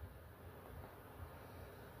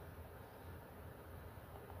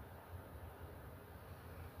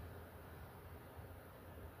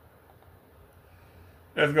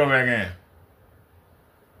 Let's go back in.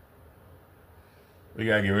 We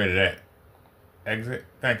gotta get rid of that. Exit.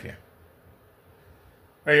 Thank you.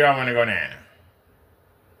 Where y'all wanna go now?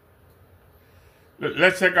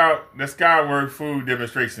 Let's check out the Skyward food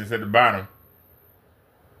demonstrations at the bottom.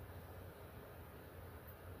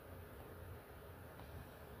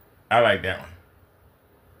 I like that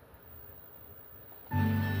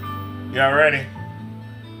one. Y'all ready?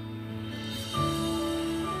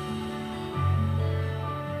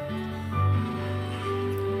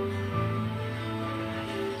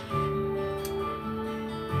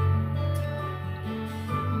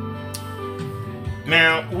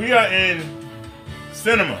 Now, we are in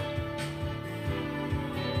cinema.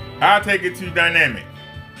 I'll take it to dynamic.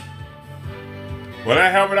 Will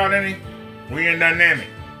that help it out any? We in dynamic.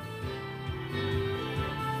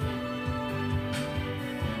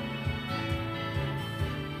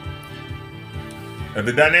 Does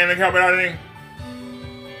the dynamic help it out any?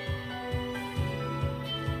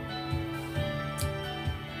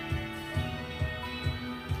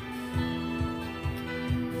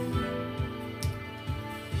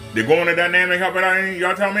 They go on the dynamic help it out any?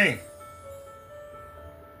 Y'all tell me.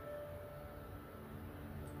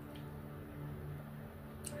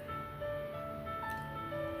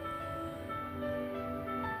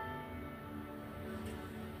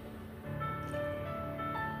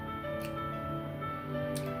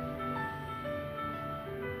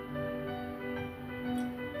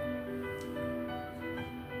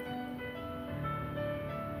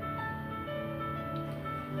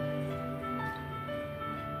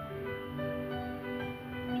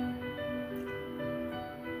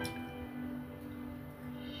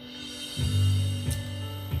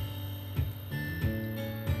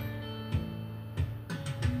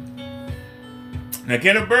 Now,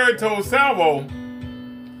 Kenneth Bird told Salvo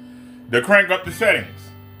to crank up the settings.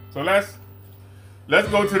 So let's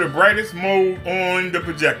go to the brightest mode on the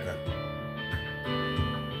projector.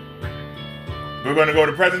 We're going to go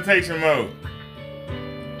to presentation mode.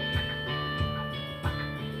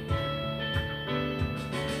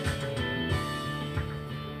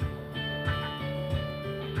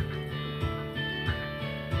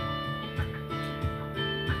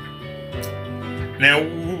 Now,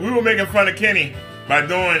 we were making fun of Kenny by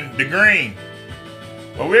doing the green.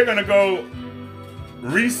 But we're going to go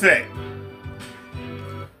reset.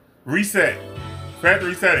 Reset.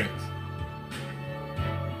 Factory settings.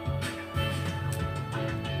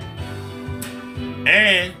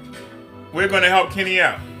 And we're going to help Kenny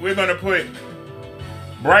out. We're going to put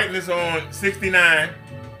brightness on 69.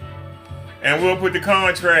 And we'll put the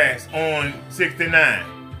contrast on 69.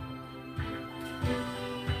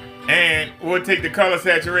 And we'll take the color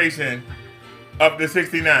saturation up to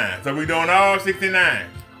 69. So we're doing all 69.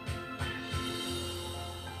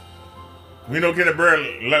 We know Kenneth Bird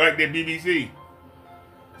like that BBC.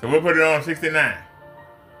 So we'll put it on 69.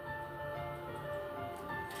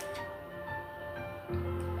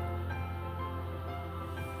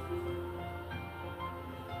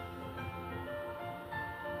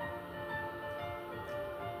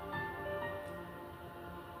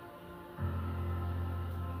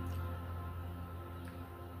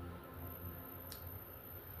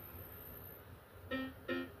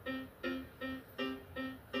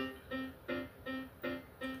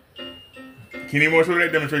 Kenny won't show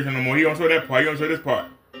that demonstration no more. He don't show that part. He don't show this part.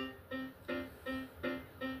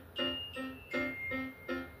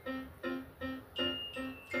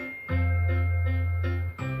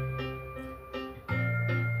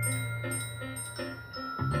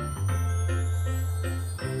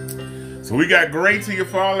 So we got gray to your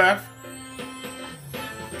far left.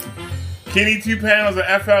 Kenny 2 panels of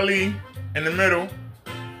FLE in the middle.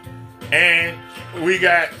 And we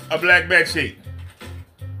got a black bed sheet.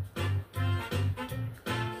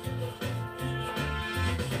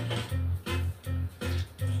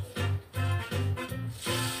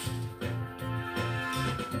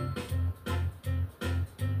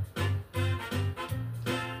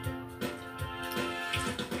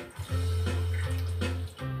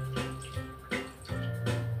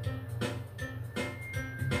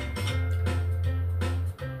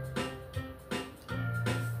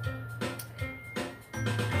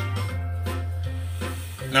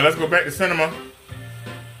 Now let's go back to cinema.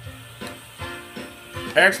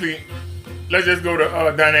 Actually, let's just go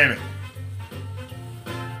to dynamic.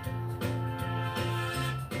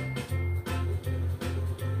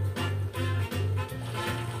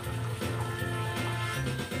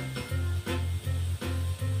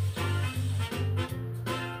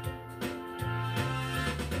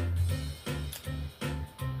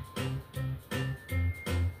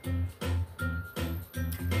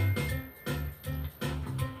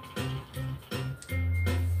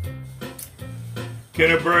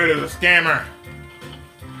 Kenneth Bird is a scammer.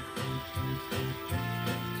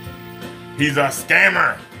 He's a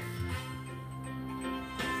scammer.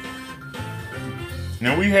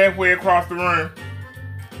 Now we halfway across the room.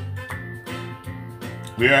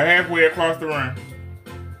 We are halfway across the room.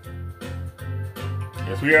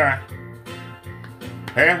 Yes, we are.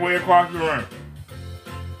 Halfway across the room.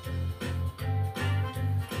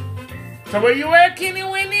 So where you at, Kenny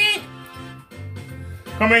Winnie?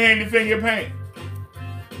 Come in here and defend your paint.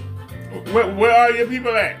 Where are your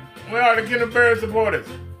people at? Where are the Kenneth Bird supporters?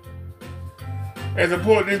 and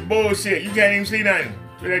support this bullshit. You can't even see nothing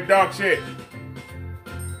with that dark shit.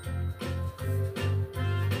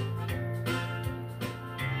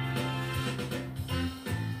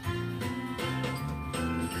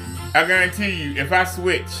 I guarantee you, if I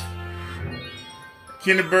switch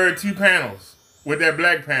Kenny Bird 2 panels with that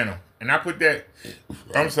black panel, and I put that,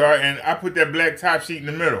 I put that black top sheet in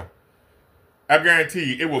the middle, I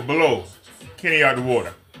guarantee you it will blow Kenny out the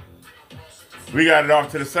water. We got it off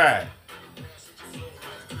to the side.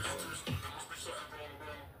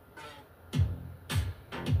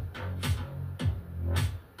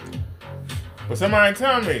 But somebody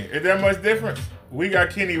tell me, is that much difference? We got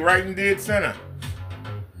Kenny right in dead center.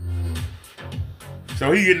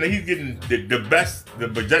 So he's getting the best the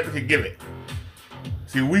projector could give it.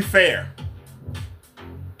 See, we fair.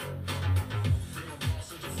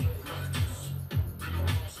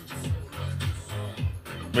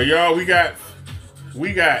 But y'all, we got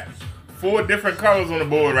 4 different colors on the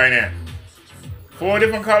board right now. 4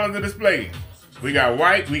 different colors to display. We got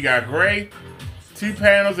white, we got gray, 2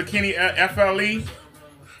 panels of Kenny FLE,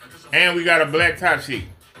 and we got a black top sheet.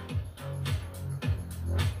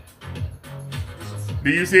 Do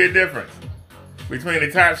you see a difference between the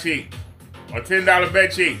top sheet, a $10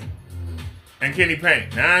 bed sheet, and Kenny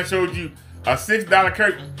paint? Now I showed you a $6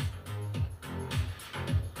 curtain.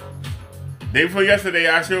 Day before yesterday,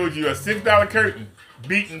 I showed you a $6 curtain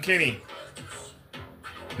beating Kenny.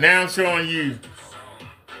 Now I'm showing you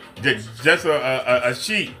just a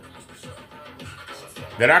sheet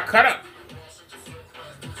that I cut up.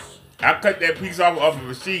 I cut that piece off of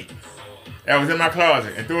a sheet that was in my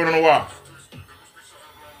closet and threw it on the wall.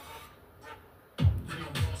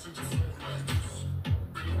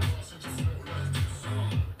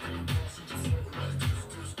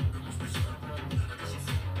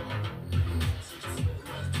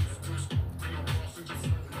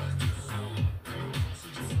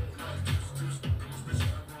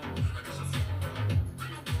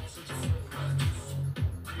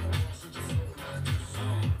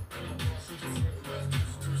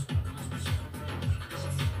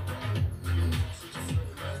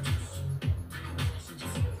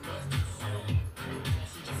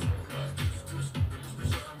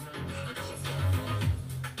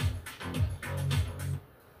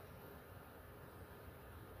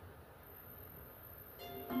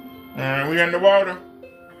 Alright, we underwater.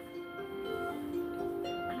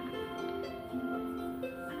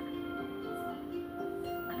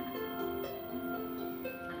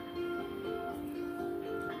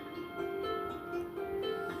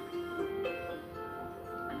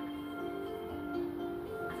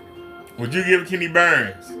 Would you give Kenny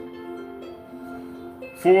Burns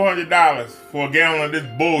 $400 for a gallon of this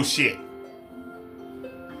bullshit?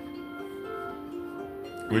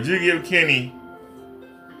 Would you give Kenny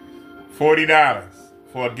 $40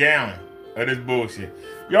 for a gallon of this bullshit?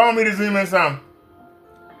 Y'all want me to zoom in some?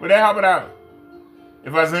 Would that help it out?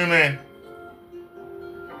 If I zoom in?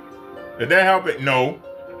 Did that help it? No.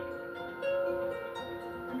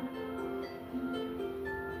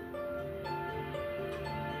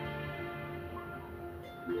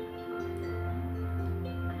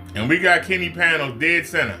 And we got Kenny panels dead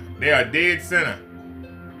center. They are dead center.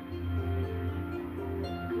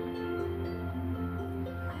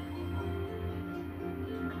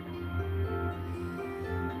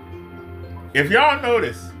 If y'all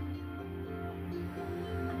notice,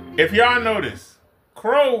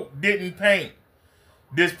 Crow didn't paint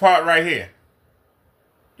this part right here.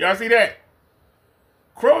 Y'all see that?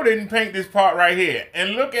 Crow didn't paint this part right here.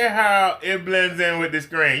 And look at how it blends in with the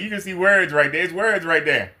screen. You can see words right there. It's words right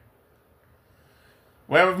there.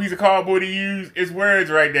 Whatever piece of cardboard he used, it's words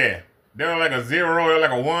right there. They're like a 0, they're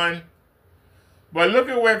like a 1. But look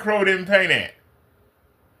at where Crow didn't paint at.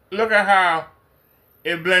 Look at how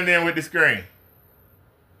it blended in with the screen.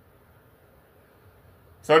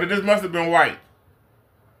 So this must have been white.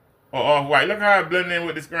 Or off-white. Look how it blended in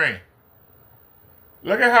with the screen.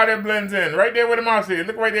 Look at how that blends in. Right there where the mouse is.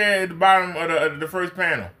 Look right there at the bottom of the first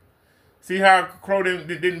panel. See how Crow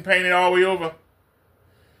didn't paint it all the way over?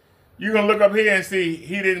 You're going to look up here and see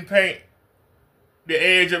he didn't paint the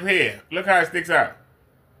edge up here. Look how it sticks out.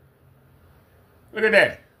 Look at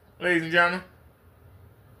that, ladies and gentlemen.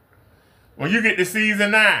 When you get to season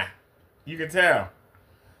 9, you can tell.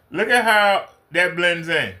 Look at how that blends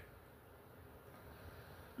in.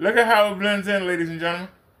 Look at how it blends in, ladies and gentlemen.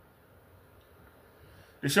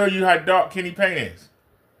 To show you how dark Kenny paint is.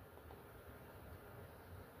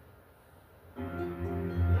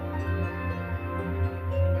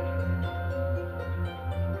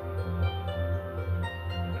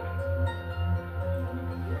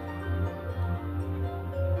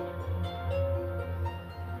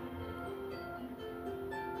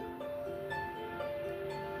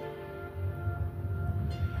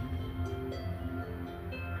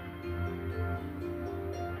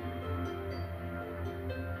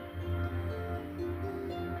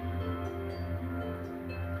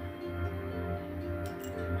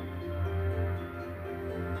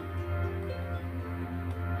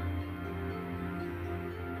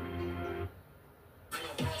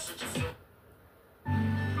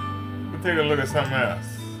 Let's take a look at something else.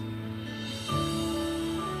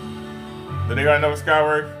 Do they got another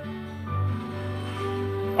Skyworks?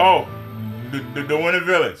 Oh, the Winter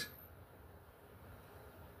Village.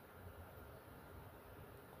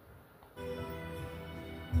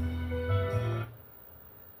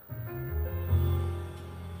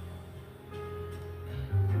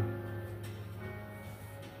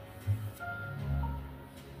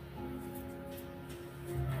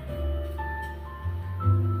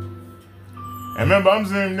 And remember, I'm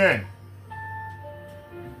zoomed in.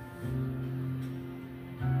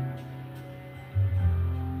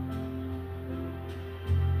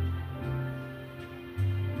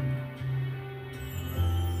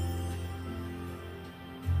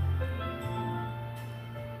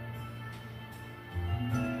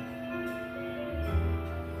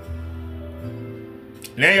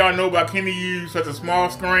 Now y'all know why Kenny used such a small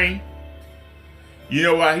screen. You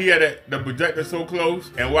know why he had the projector so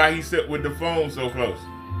close and why he sit with the phone so close.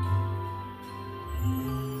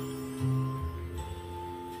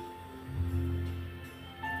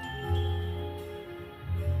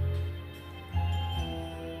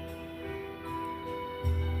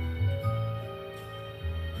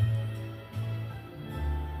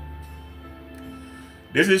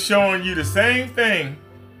 This is showing you the same thing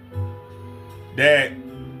that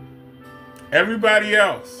everybody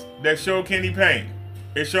else that showed Kenny Payne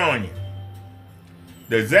is showing you.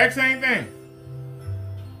 The exact same thing.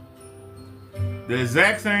 The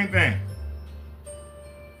exact same thing.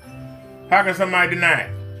 How can somebody deny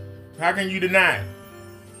it? How can you deny it?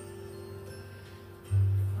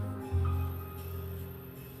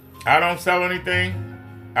 I don't sell anything.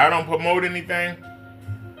 I don't promote anything.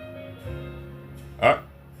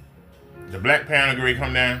 The Black Panther grade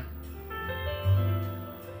come down.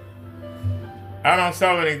 I don't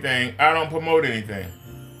sell anything. I don't promote anything.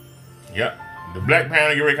 Yep. The Black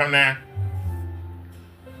Panther grade come down.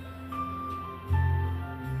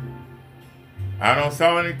 I don't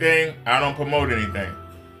sell anything. I don't promote anything.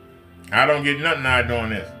 I don't get nothing out of doing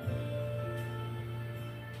this.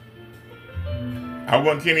 I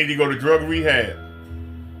want Kenny to go to drug rehab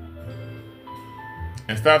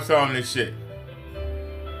and stop selling this shit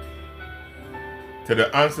to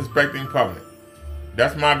the unsuspecting public.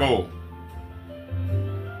 That's my goal.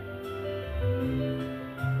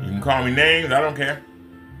 You can call me names, I don't care.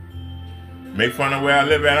 Make fun of where I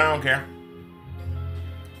live at, I don't care.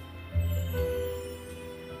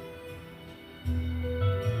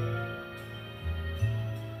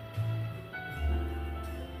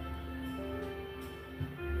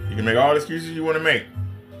 You can make all the excuses you want to make.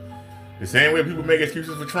 The same way people make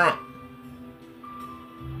excuses for Trump.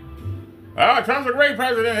 Oh, Trump's a great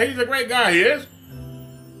president. He's a great guy. He is.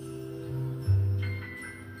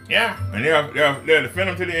 Yeah, and they'll defend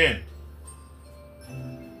him to the end.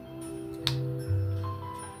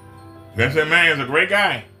 Vince McMahon is a great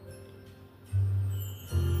guy.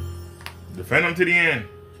 Defend him to the end.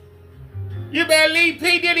 You better leave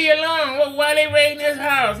P. Diddy alone while they raiding his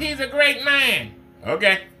house. He's a great man.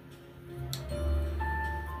 Okay.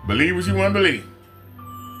 Believe what you want to believe.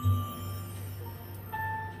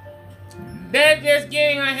 They're just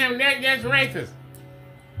getting on him. They're just racist.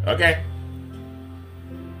 Okay.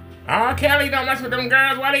 R. Kelly don't mess with them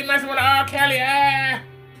girls. Why they messing with R. Kelly? Ah.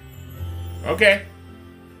 Okay.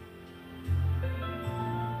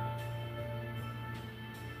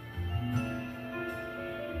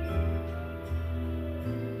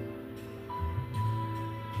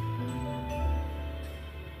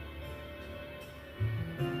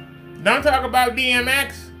 Don't talk about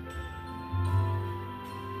DMX.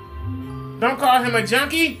 Don't call him a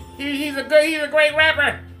junkie. He's a great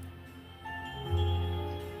rapper.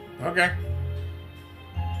 Okay.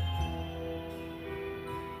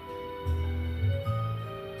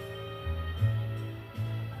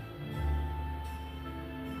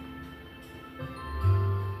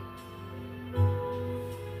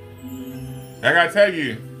 I gotta tell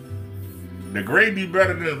you, the gray be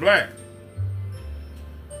better than the black.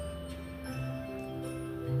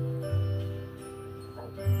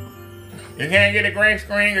 You can't get a gray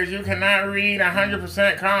screen because you cannot read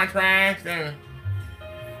 100% contrast. And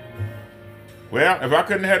well, if I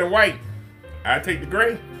couldn't have the white, I'd take the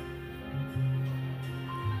gray.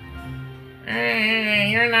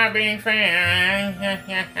 You're not being fair.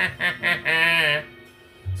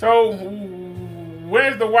 So,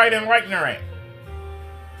 where's the white enlightener at?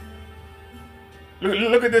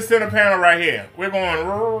 Look at this center panel right here. We're going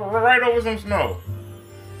right over some snow.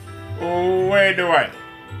 Where's the white?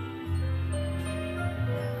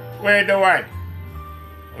 Where's the white?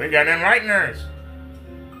 We got enlighteners.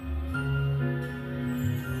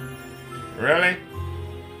 Really?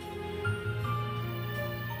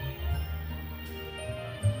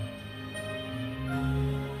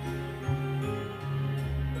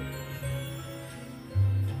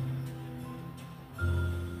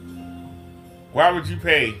 Why would you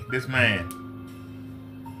pay this man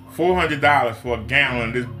 $400 for a gallon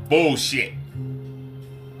of this bullshit?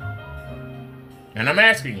 And I'm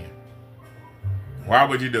asking you, why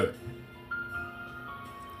would you do it?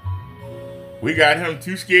 We got him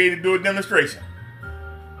too scared to do a demonstration.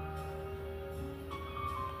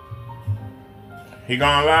 He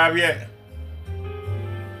gone live yet?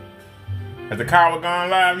 Has the coward gone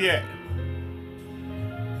live yet?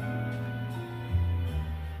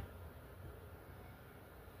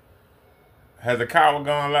 Has the coward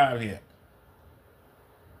gone live yet?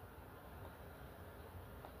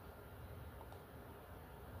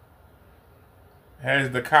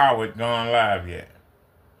 Has the coward gone live yet?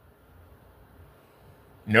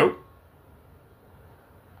 Nope.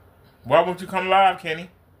 Why won't you come live,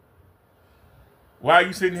 Kenny? Why are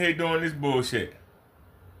you sitting here doing this bullshit?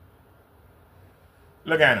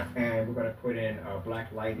 Look at him. And we're going to put in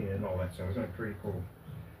black lighting and all that, so it's going to be pretty cool.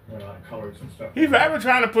 A lot of colors and stuff. He's ever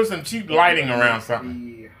trying to put some cheap lighting around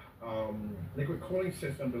something. The liquid cooling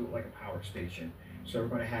system to look like a power station. So we're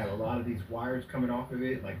going to have a lot of these wires coming off of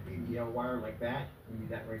it, like the yellow wire like that. We need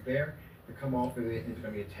that right there to come off of it, and it's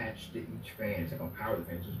going to be attached to each fan. It's not going to power the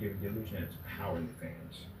fans, just give you the illusion that it's powering the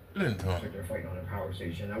fans. Listen to him. It's like they're fighting on a power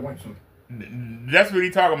station. I want some. That's what he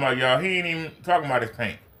talking about, y'all. He ain't even talking about his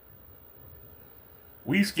paint.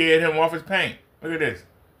 We scared him off his paint. Look at this.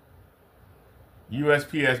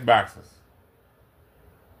 USPS boxes.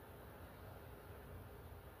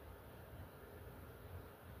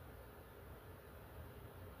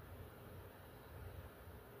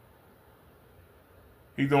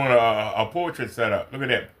 He's doing a portrait setup. Look at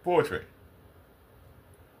that portrait.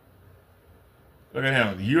 Look at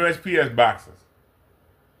him. USPS boxes.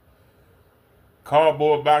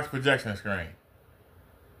 Cardboard box projection screen.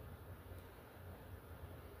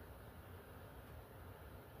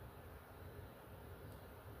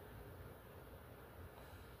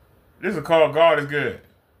 This is called God is Good.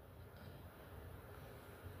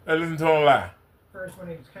 Let's listen to him lie. First one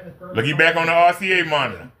is Kenneth Berger. Look, he back on the RCA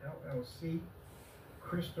monitor. LLC,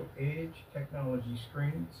 Crystal Edge Technology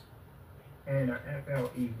Screens, and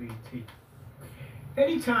FLEVT.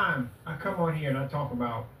 Anytime I come on here and I talk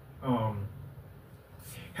about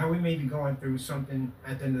how we may be going through something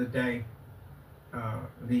at the end of the day,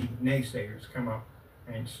 the naysayers come up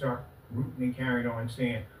and start rooting and carrying on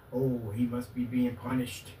saying, oh, he must be being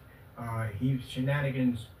punished. He's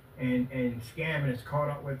shenanigans and scamming is caught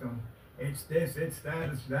up with him. It's this, it's that,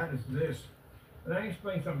 it's that, it's this. Let me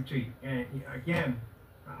explain something to you. And again,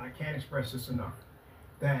 I can't express this enough.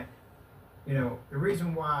 That, you know, the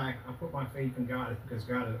reason why I put my faith in God is because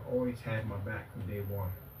God has always had my back from day one.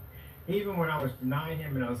 Even when I was denying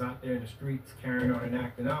him and I was out there in the streets carrying on and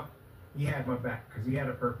acting up, he had my back because he had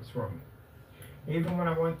a purpose for me. Even when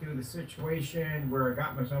I went through the situation where I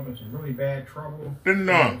got myself in some really bad trouble, I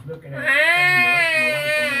was looking at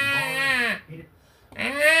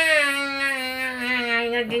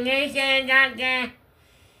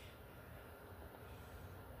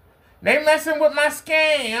they messing with my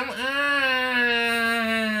scam.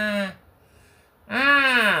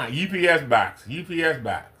 UPS box. UPS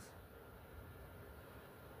box.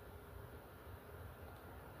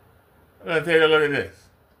 Let's take a look at this.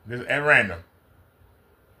 This at random.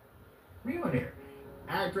 Me on there.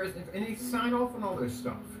 Address, and they sign off on all this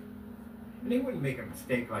stuff. And they wouldn't make a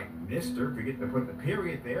mistake like Mr. Forget to put the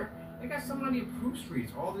period there. They got somebody who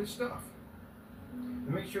proofreads all this stuff.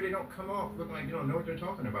 To make sure they don't come off looking like they don't know what they're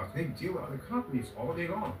talking about. They deal with other companies all day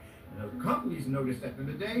long. And other companies notice that in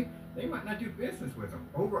the day, they might not do business with them.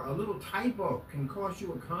 Over a little typo can cost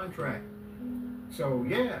you a contract. So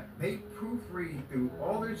yeah, they proofread through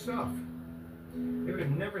all their stuff. They would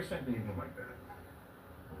have never sent anything like that.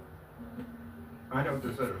 I know what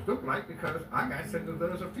those letters look like because I got sent those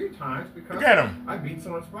letters a few times because I beat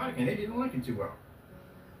someone's product and they didn't like it too well.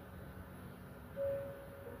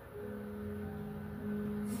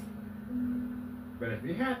 But if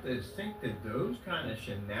you have to think that those kind of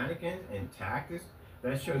shenanigans and tactics,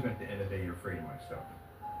 that shows me at the end of the day you're afraid of my stuff.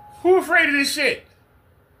 Who afraid of this shit?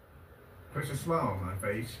 Puts a smile on my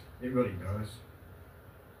face. It really does.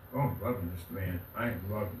 Oh, I'm loving this, man. I am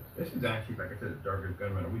loving this. This is actually, like I said, the darkest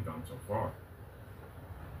gun metal we've done so far.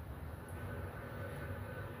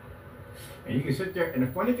 And you can sit there, and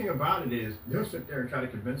the funny thing about it is, they'll sit there and try to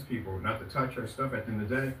convince people not to touch our stuff at the end of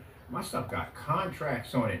the day. My stuff got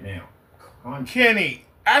contracts on it now. Kenny,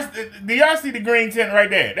 do y'all see the green tint right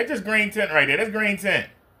there? That's just green tint right there. That's green tint.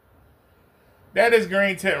 That is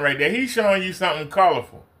green tint right there. He's showing you something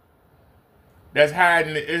colorful. That's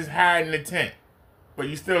hiding the tint. But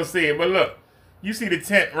you still see it. But look, you see the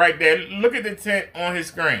tint right there. Look at the tint on his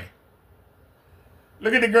screen.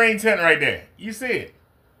 Look at the green tint right there. You see it.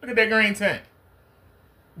 Look at that green tint.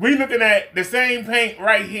 We looking at the same paint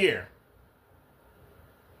right here.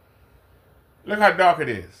 Look how dark it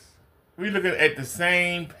is. We looking at the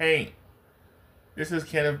same paint. This is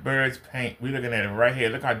Kenneth Bird's paint. We looking at it right here.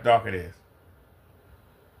 Look how dark it is.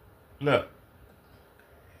 Look.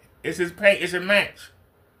 It's his paint. It should match.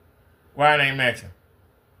 Why it ain't matching?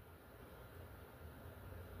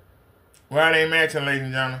 Why it ain't matching, ladies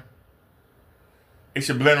and gentlemen? It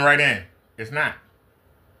should blend right in. It's not.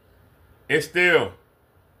 It's still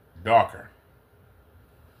darker.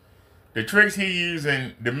 The tricks he's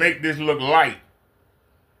using to make this look light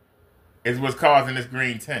is what's causing this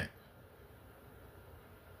green tint.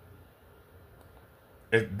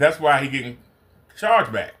 That's why he's getting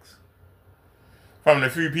chargebacks from the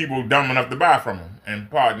few people dumb enough to buy from him. And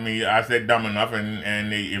pardon me, I said dumb enough,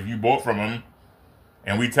 and if you bought from him,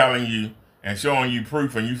 and we telling you and showing you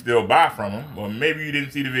proof and you still buy from him, well, maybe you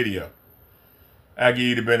didn't see the video. I'll give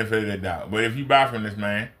you the benefit of the doubt. But if you buy from this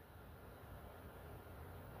man,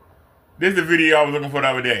 this is the video I was looking for the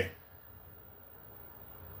other day.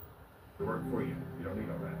 Work for you. You don't need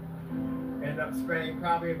all that. End up spending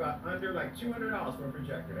probably about under like $200 for a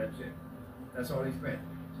projector. That's it. That's all he spent.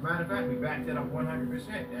 As a matter of fact, we backed that up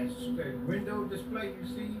 100%. That's the window display you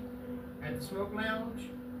see at the smoke lounge,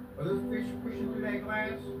 or those fish pushing through that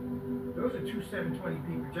glass. Those are two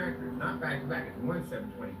 720p projectors, not back to back. It's one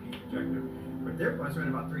 720p projector, but they're going to spend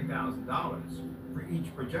about $3,000 for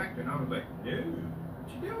each projector. And I was like, no, what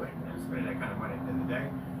you doing? I'm spending that kind of money at the end of the day.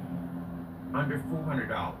 Under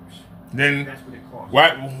 $400. Then that's what it costs.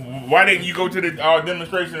 Why didn't you go to the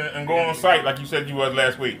demonstration and go on site like you said you was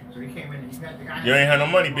last week? So he came in and he had the guy. You ain't had no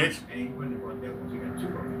money, bitch. And he wouldn't have bought that one. He got two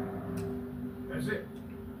of them. That's it.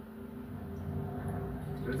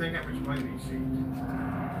 So think how much money they saved.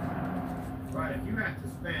 But if you have to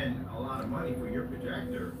spend a lot of money for your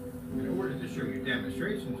projector in order to show your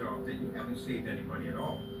demonstrations off, then you haven't saved any money at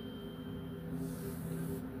all.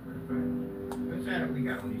 Let's add what we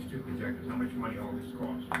got on these two projectors, how much money all this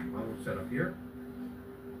costs. I'll set up here.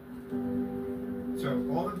 So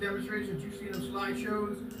all the demonstrations, you see them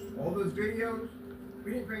slideshows, all those videos,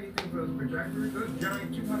 we didn't pay anything for those projectors. Those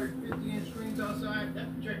giant 250-inch screens outside,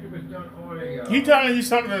 that projector was done on a... He telling you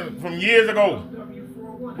something from years ago.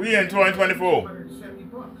 We in 2024.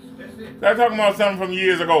 $170. That's it. They're talking about something from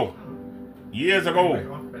years ago. Years ago.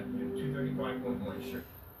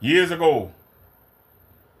 Years ago.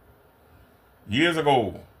 Years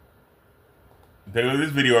ago. Take a look at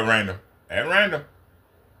this video at random. At random.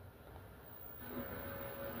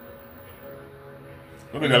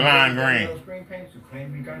 Look at the lime green. Those green paints who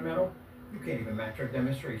claim to be gunmetal, you can't even match our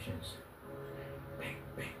demonstrations. Bang,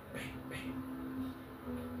 bang, bang, bang.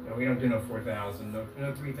 No, we don't do no 4,000, no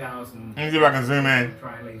 3,000. Let me see if I can zoom in.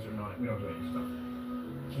 Try laser on it. We don't do any stuff.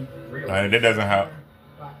 Keep it real. That doesn't help.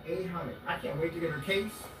 About 800. I can't wait to get her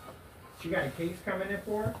case. She got a case coming in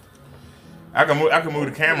for her. I can move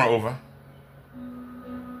the camera over.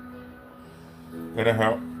 That'll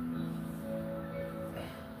help.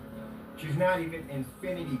 She's not even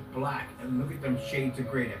infinity black, and look at them shades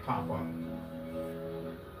of gray that pop up.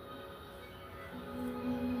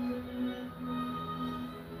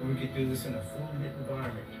 And we could do this in a full lit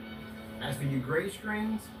environment. As for you gray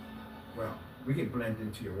screens, well, we can blend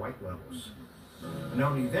into your white levels. And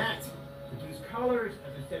not only that, produce colors,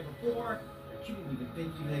 as I said before, that you didn't even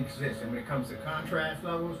think even exist. And when it comes to contrast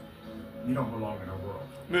levels, you don't belong in our world.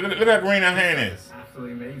 Look how green her hand is.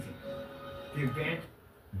 Absolutely amazing. The advantage.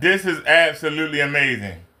 This is absolutely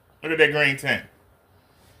amazing. Look at that green tint.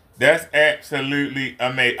 That's absolutely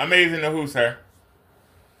amazing. Amazing to who, sir?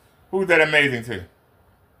 Who's that amazing to?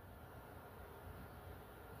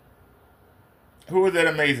 Who is that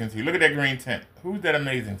amazing to? Look at that green tint. Who's that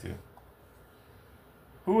amazing to?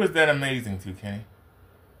 Who is that amazing to, Kenny?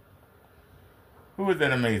 Who is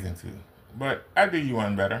that amazing to? But I do you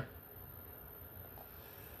one better.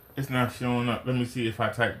 It's not showing up. Let me see if I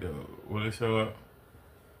type though. Will it show up?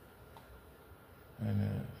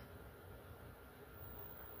 And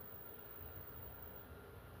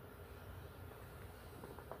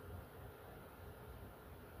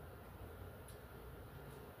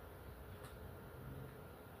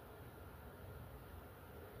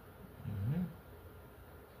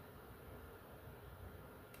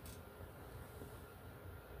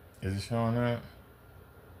is it showing up?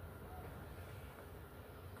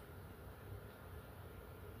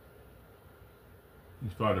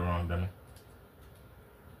 You started wrong, dummy.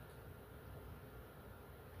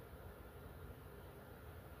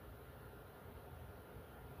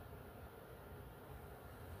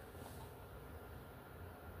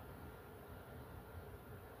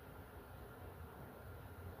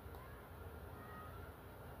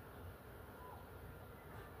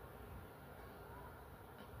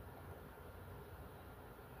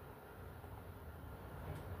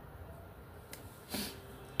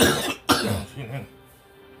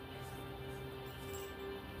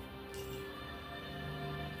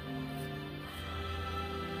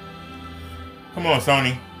 Come on,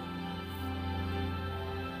 Sony.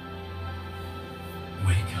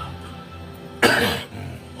 Wake up.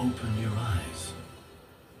 Open your eyes.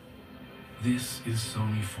 This is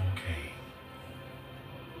Sony 4K.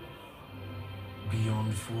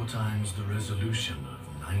 Beyond 4 times the resolution of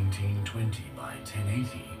 1920 by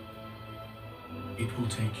 1080. It will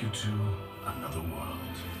take you to another world.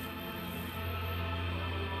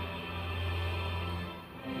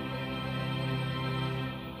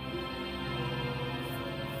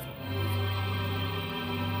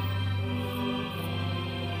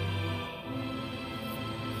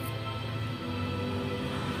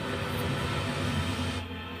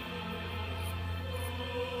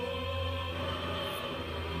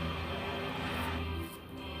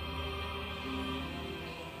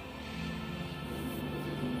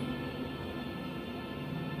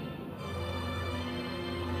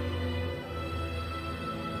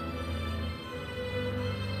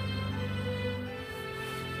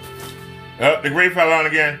 The gray fell on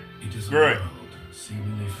again. It is a Screw it. world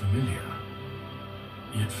seemingly familiar,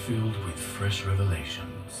 yet filled with fresh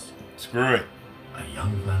revelations. Screw it. A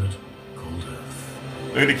young planet called Earth.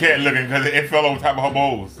 Look at the cat looking because it fell over top of her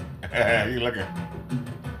bowls. He's looking.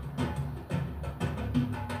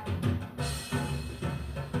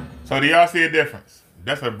 So do y'all see a difference?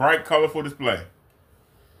 That's a bright, colorful display.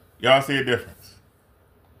 Y'all see a difference?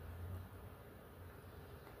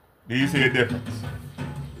 Do you see a difference?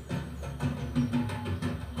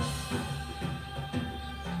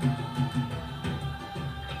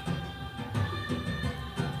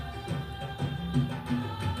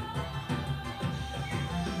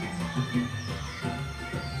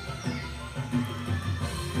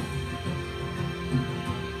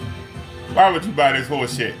 Why would you buy this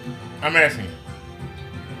horse shit? I'm asking you.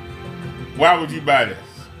 Why would you buy this?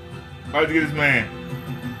 Why would you get this man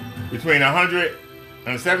between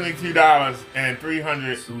 $172 and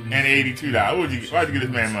 $382? Why'd you get this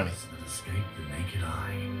man money? Escape the naked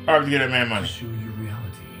eye. Why would you get that man money? Show you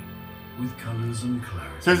reality with colors and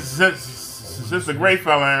clarity. Since the gray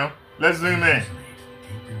fell down, let's zoom in.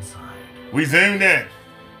 Deep inside. We zoomed in.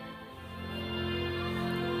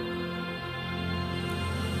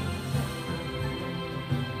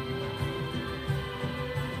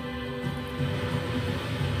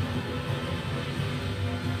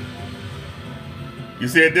 You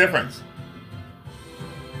see a difference?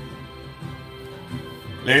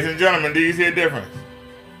 Ladies and gentlemen, do you see a difference?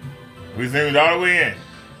 We zoomed all the way in.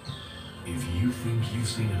 If you think you've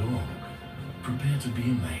seen it all, prepare to be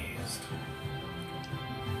amazed.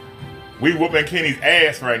 We whooping Kenny's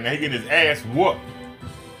ass right now. He getting his ass whooped.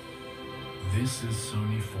 This is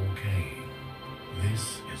Sony 4K.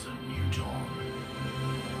 This is a new dawn.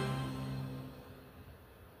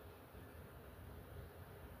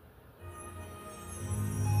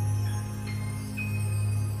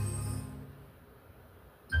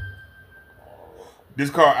 This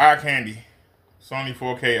is called eye candy. Sony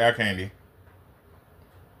 4K eye candy.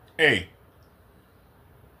 Hey.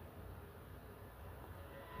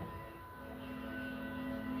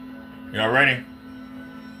 Y'all ready?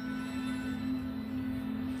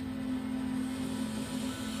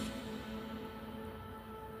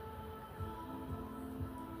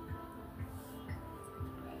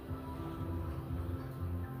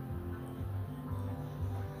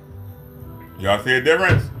 Y'all see a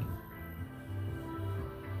difference?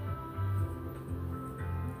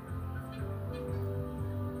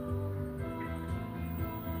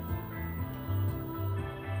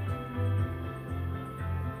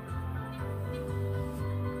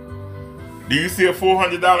 Do you see a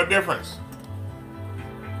 $400 difference?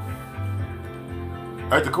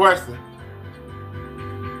 That's the question.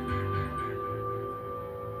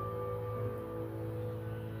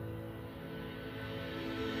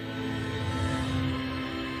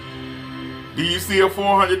 Do you see a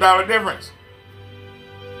 $400 difference?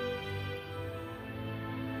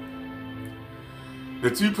 The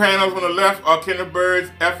 2 panels on the left are Kinderbird's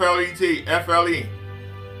FLE.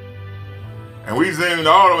 And we zoomed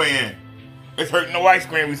all the way in. It's hurting the white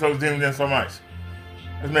screen we so zoomed in so much.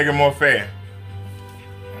 Let's make it more fair.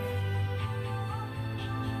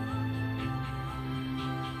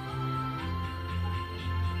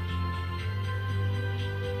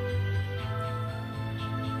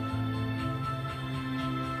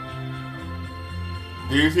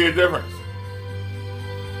 Do you see a difference?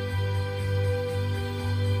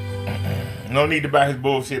 No need to buy his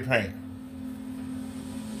bullshit paint.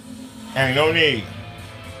 Ain't no need.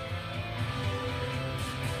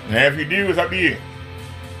 Now if you do, it's up to you.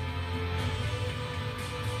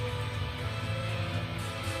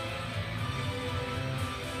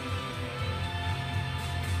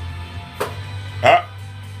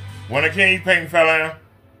 One of Kenny's painting fell down.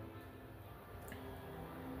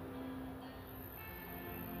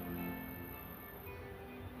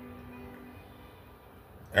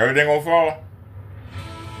 Everything gonna fall?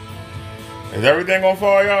 Is everything gonna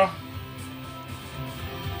fall, y'all?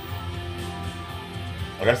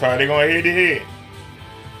 Oh, that's how they gonna hit the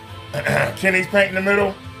head. Kenny's paint in the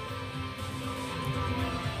middle.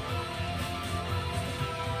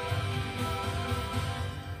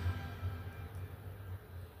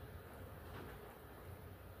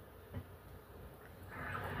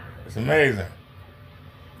 It's amazing.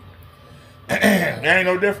 There ain't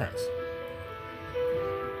no difference.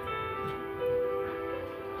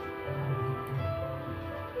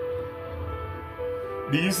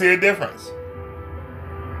 Do you see a difference?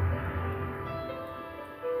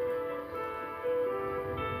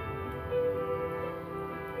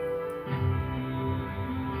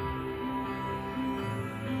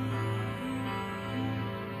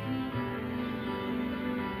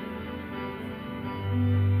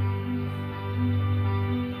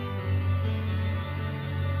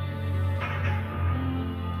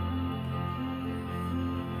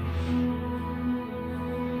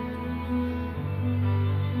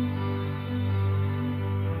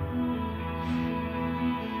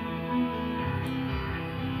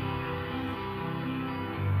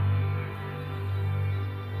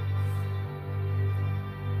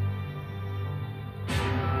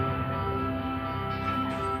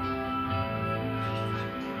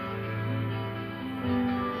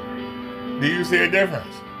 Do you see a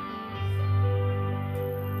difference?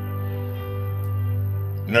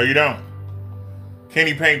 No, you don't.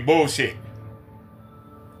 Kenny paint bullshit.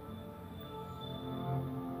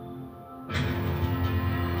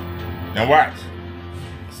 Now watch.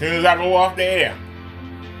 As soon as I go off the air,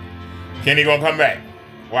 Kenny gonna come back.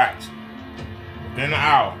 Watch. Within an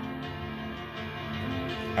hour,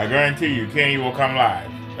 I guarantee you, Kenny will come live.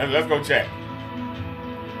 Let's go check.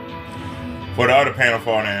 For the other panel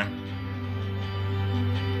fall down.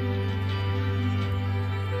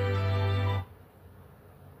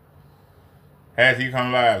 Has he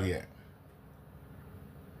come live yet?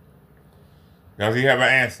 Does he have an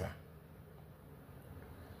answer?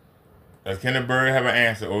 Does Kenneth Bird have an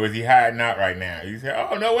answer? Or is he hiding out right now? He said,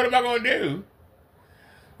 oh no, what am I going to do?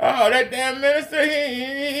 Oh, that damn minister, he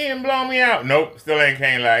didn't blow me out. Nope, still ain't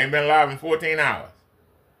came live. Ain't been live in 14 hours.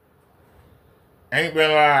 Ain't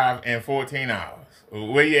been live in 14 hours.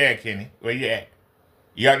 Where you at, Kenny? Where you at?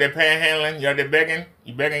 You out there panhandling? You out there begging?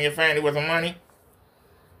 You begging your family with some money?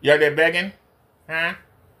 You out there begging? Huh?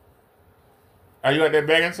 Are you out there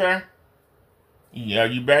begging, sir? Are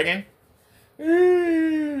you begging?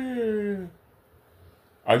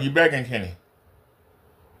 Are you begging, Kenny?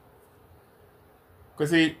 Because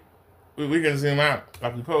see, we can zoom out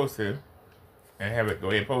like we're supposed to and have it the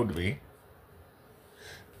way it's supposed to be.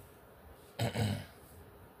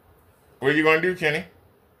 What are you going to do, Kenny?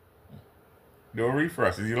 Do a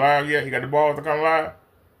refresh. Is he live yet? He got the balls to come live?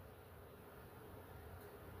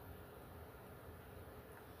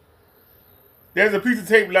 There's a piece of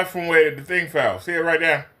tape left from where the thing fell. See it right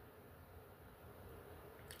there?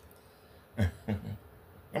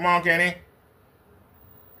 Come on, Kenny.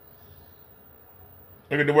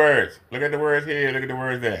 Look at the words. Look at the words here. Look at the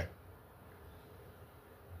words there.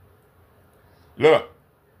 Look.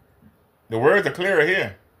 The words are clearer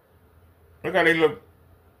here. Look how they look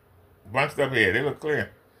bunched up here. They look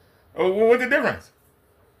clear. Oh, what's the difference?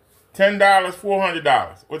 $10,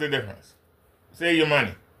 $400. What's the difference? Save your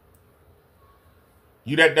money.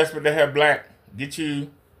 You that desperate to have black, get you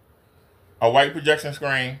a white projection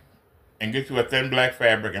screen and get you a thin black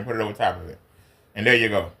fabric and put it over top of it. And there you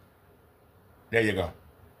go. There you go.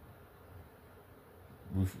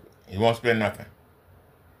 You won't spend nothing.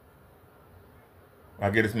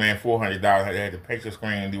 I'll get this man $400. I had to picture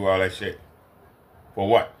screen and do all that shit. For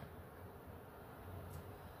what?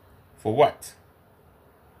 For what?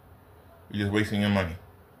 You're just wasting your money.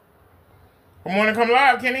 Come on and come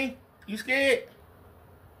live, Kenny. You scared?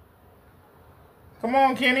 Come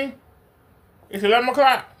on, Kenny. It's 11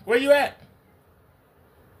 o'clock. Where you at?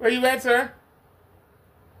 Where you at, sir?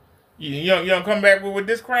 You don't come back with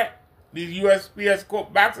this crap? These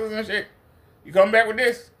USPS boxes and shit? You come back with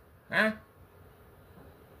this? Huh?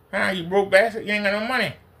 Huh? You broke bastard? You ain't got no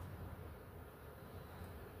money.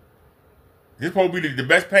 This supposed to be the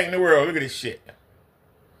best paint in the world. Look at this shit.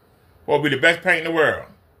 Supposed to be the best paint in the world.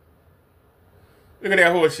 Look at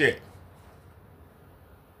that whole shit.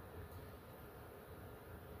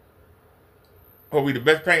 Supposed to be the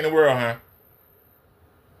best paint in the world, huh?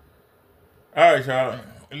 Alright, y'all.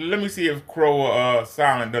 Let me see if Crow or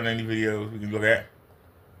Silent done any videos we can look at.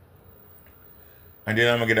 And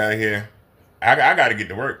then I'm gonna get out of here. I gotta get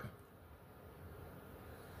to work.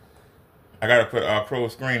 I gotta put our pro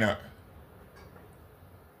screen up.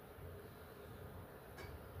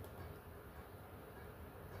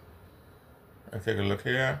 Let's take a look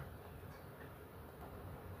here.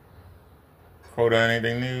 Quote on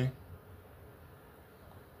anything new?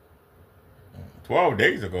 12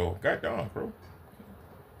 days ago. God damn, bro.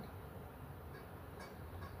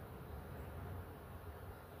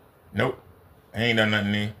 Nope. Ain't done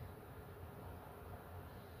nothing new.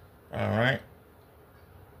 Alright.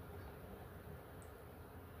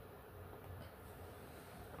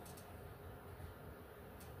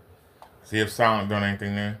 See if Sonic done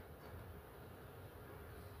anything new.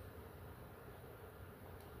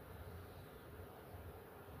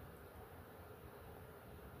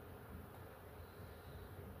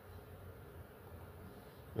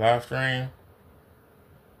 Live stream.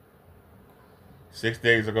 6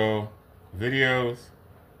 days ago. Videos.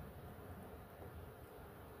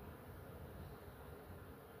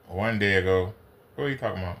 1 day ago. What are you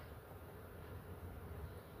talking about?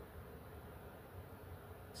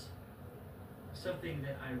 Something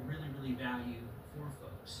that I really, really value for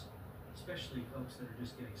folks, especially folks that are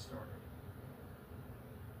just getting started.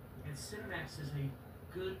 And Cinemax is a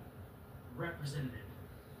good representative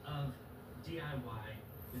of DIY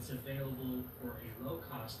that's available for a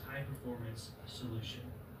low-cost, high-performance solution.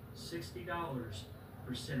 $60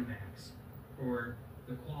 for Cinemax for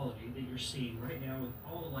the quality that you're seeing right now with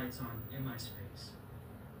all the lights on in my space.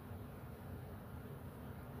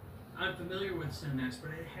 I'm familiar with Cinemax,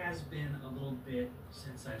 but it has been a little bit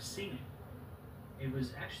since I've seen it. It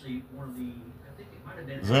was actually one of the, I think it might have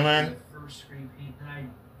been the first screen paint that I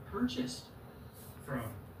purchased from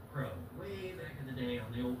Pro way back in the day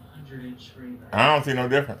on the old 100-inch screen. I don't see no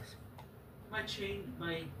difference.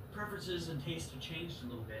 My preferences and tastes have changed a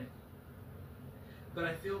little bit, but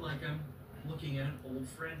I feel like I'm looking at an old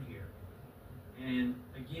friend here. And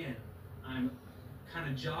again, I'm kind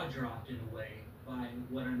of jaw-dropped in a way by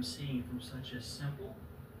what I'm seeing from such a simple,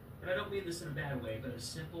 and I don't mean this in a bad way, but a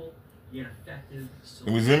simple yet effective solution.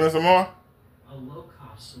 Can we zoom in some more? A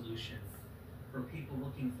low-cost solution for people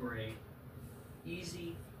looking for a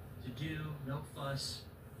easy to do, no fuss,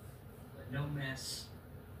 no mess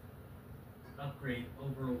upgrade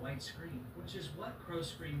over a white screen, which is what Pro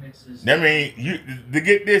Screen Mixes. That means to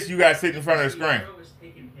get this, you got to sit in front of the screen. Pro has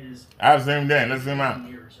taken his I've zoomed in. Let's zoom out.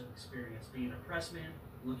 years of experience being a pressman,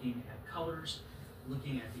 looking at colors,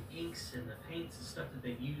 looking at the inks and the paints and stuff that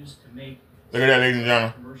they use to make. Look at that, ladies and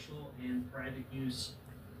gentlemen. Commercial and private use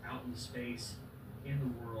out in space, in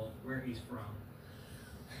the world, where he's from.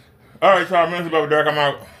 All right, y'all. Minutes above dark. I'm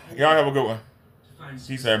out. Y'all have a good one. To find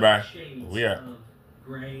Peace, everybody. shades We out. of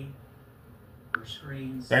gray for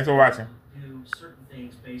screens. Thanks for watching. Do certain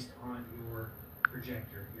things based on your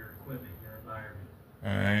projector, your equipment, your environment. All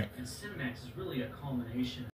right. And Cinemax is really a culmination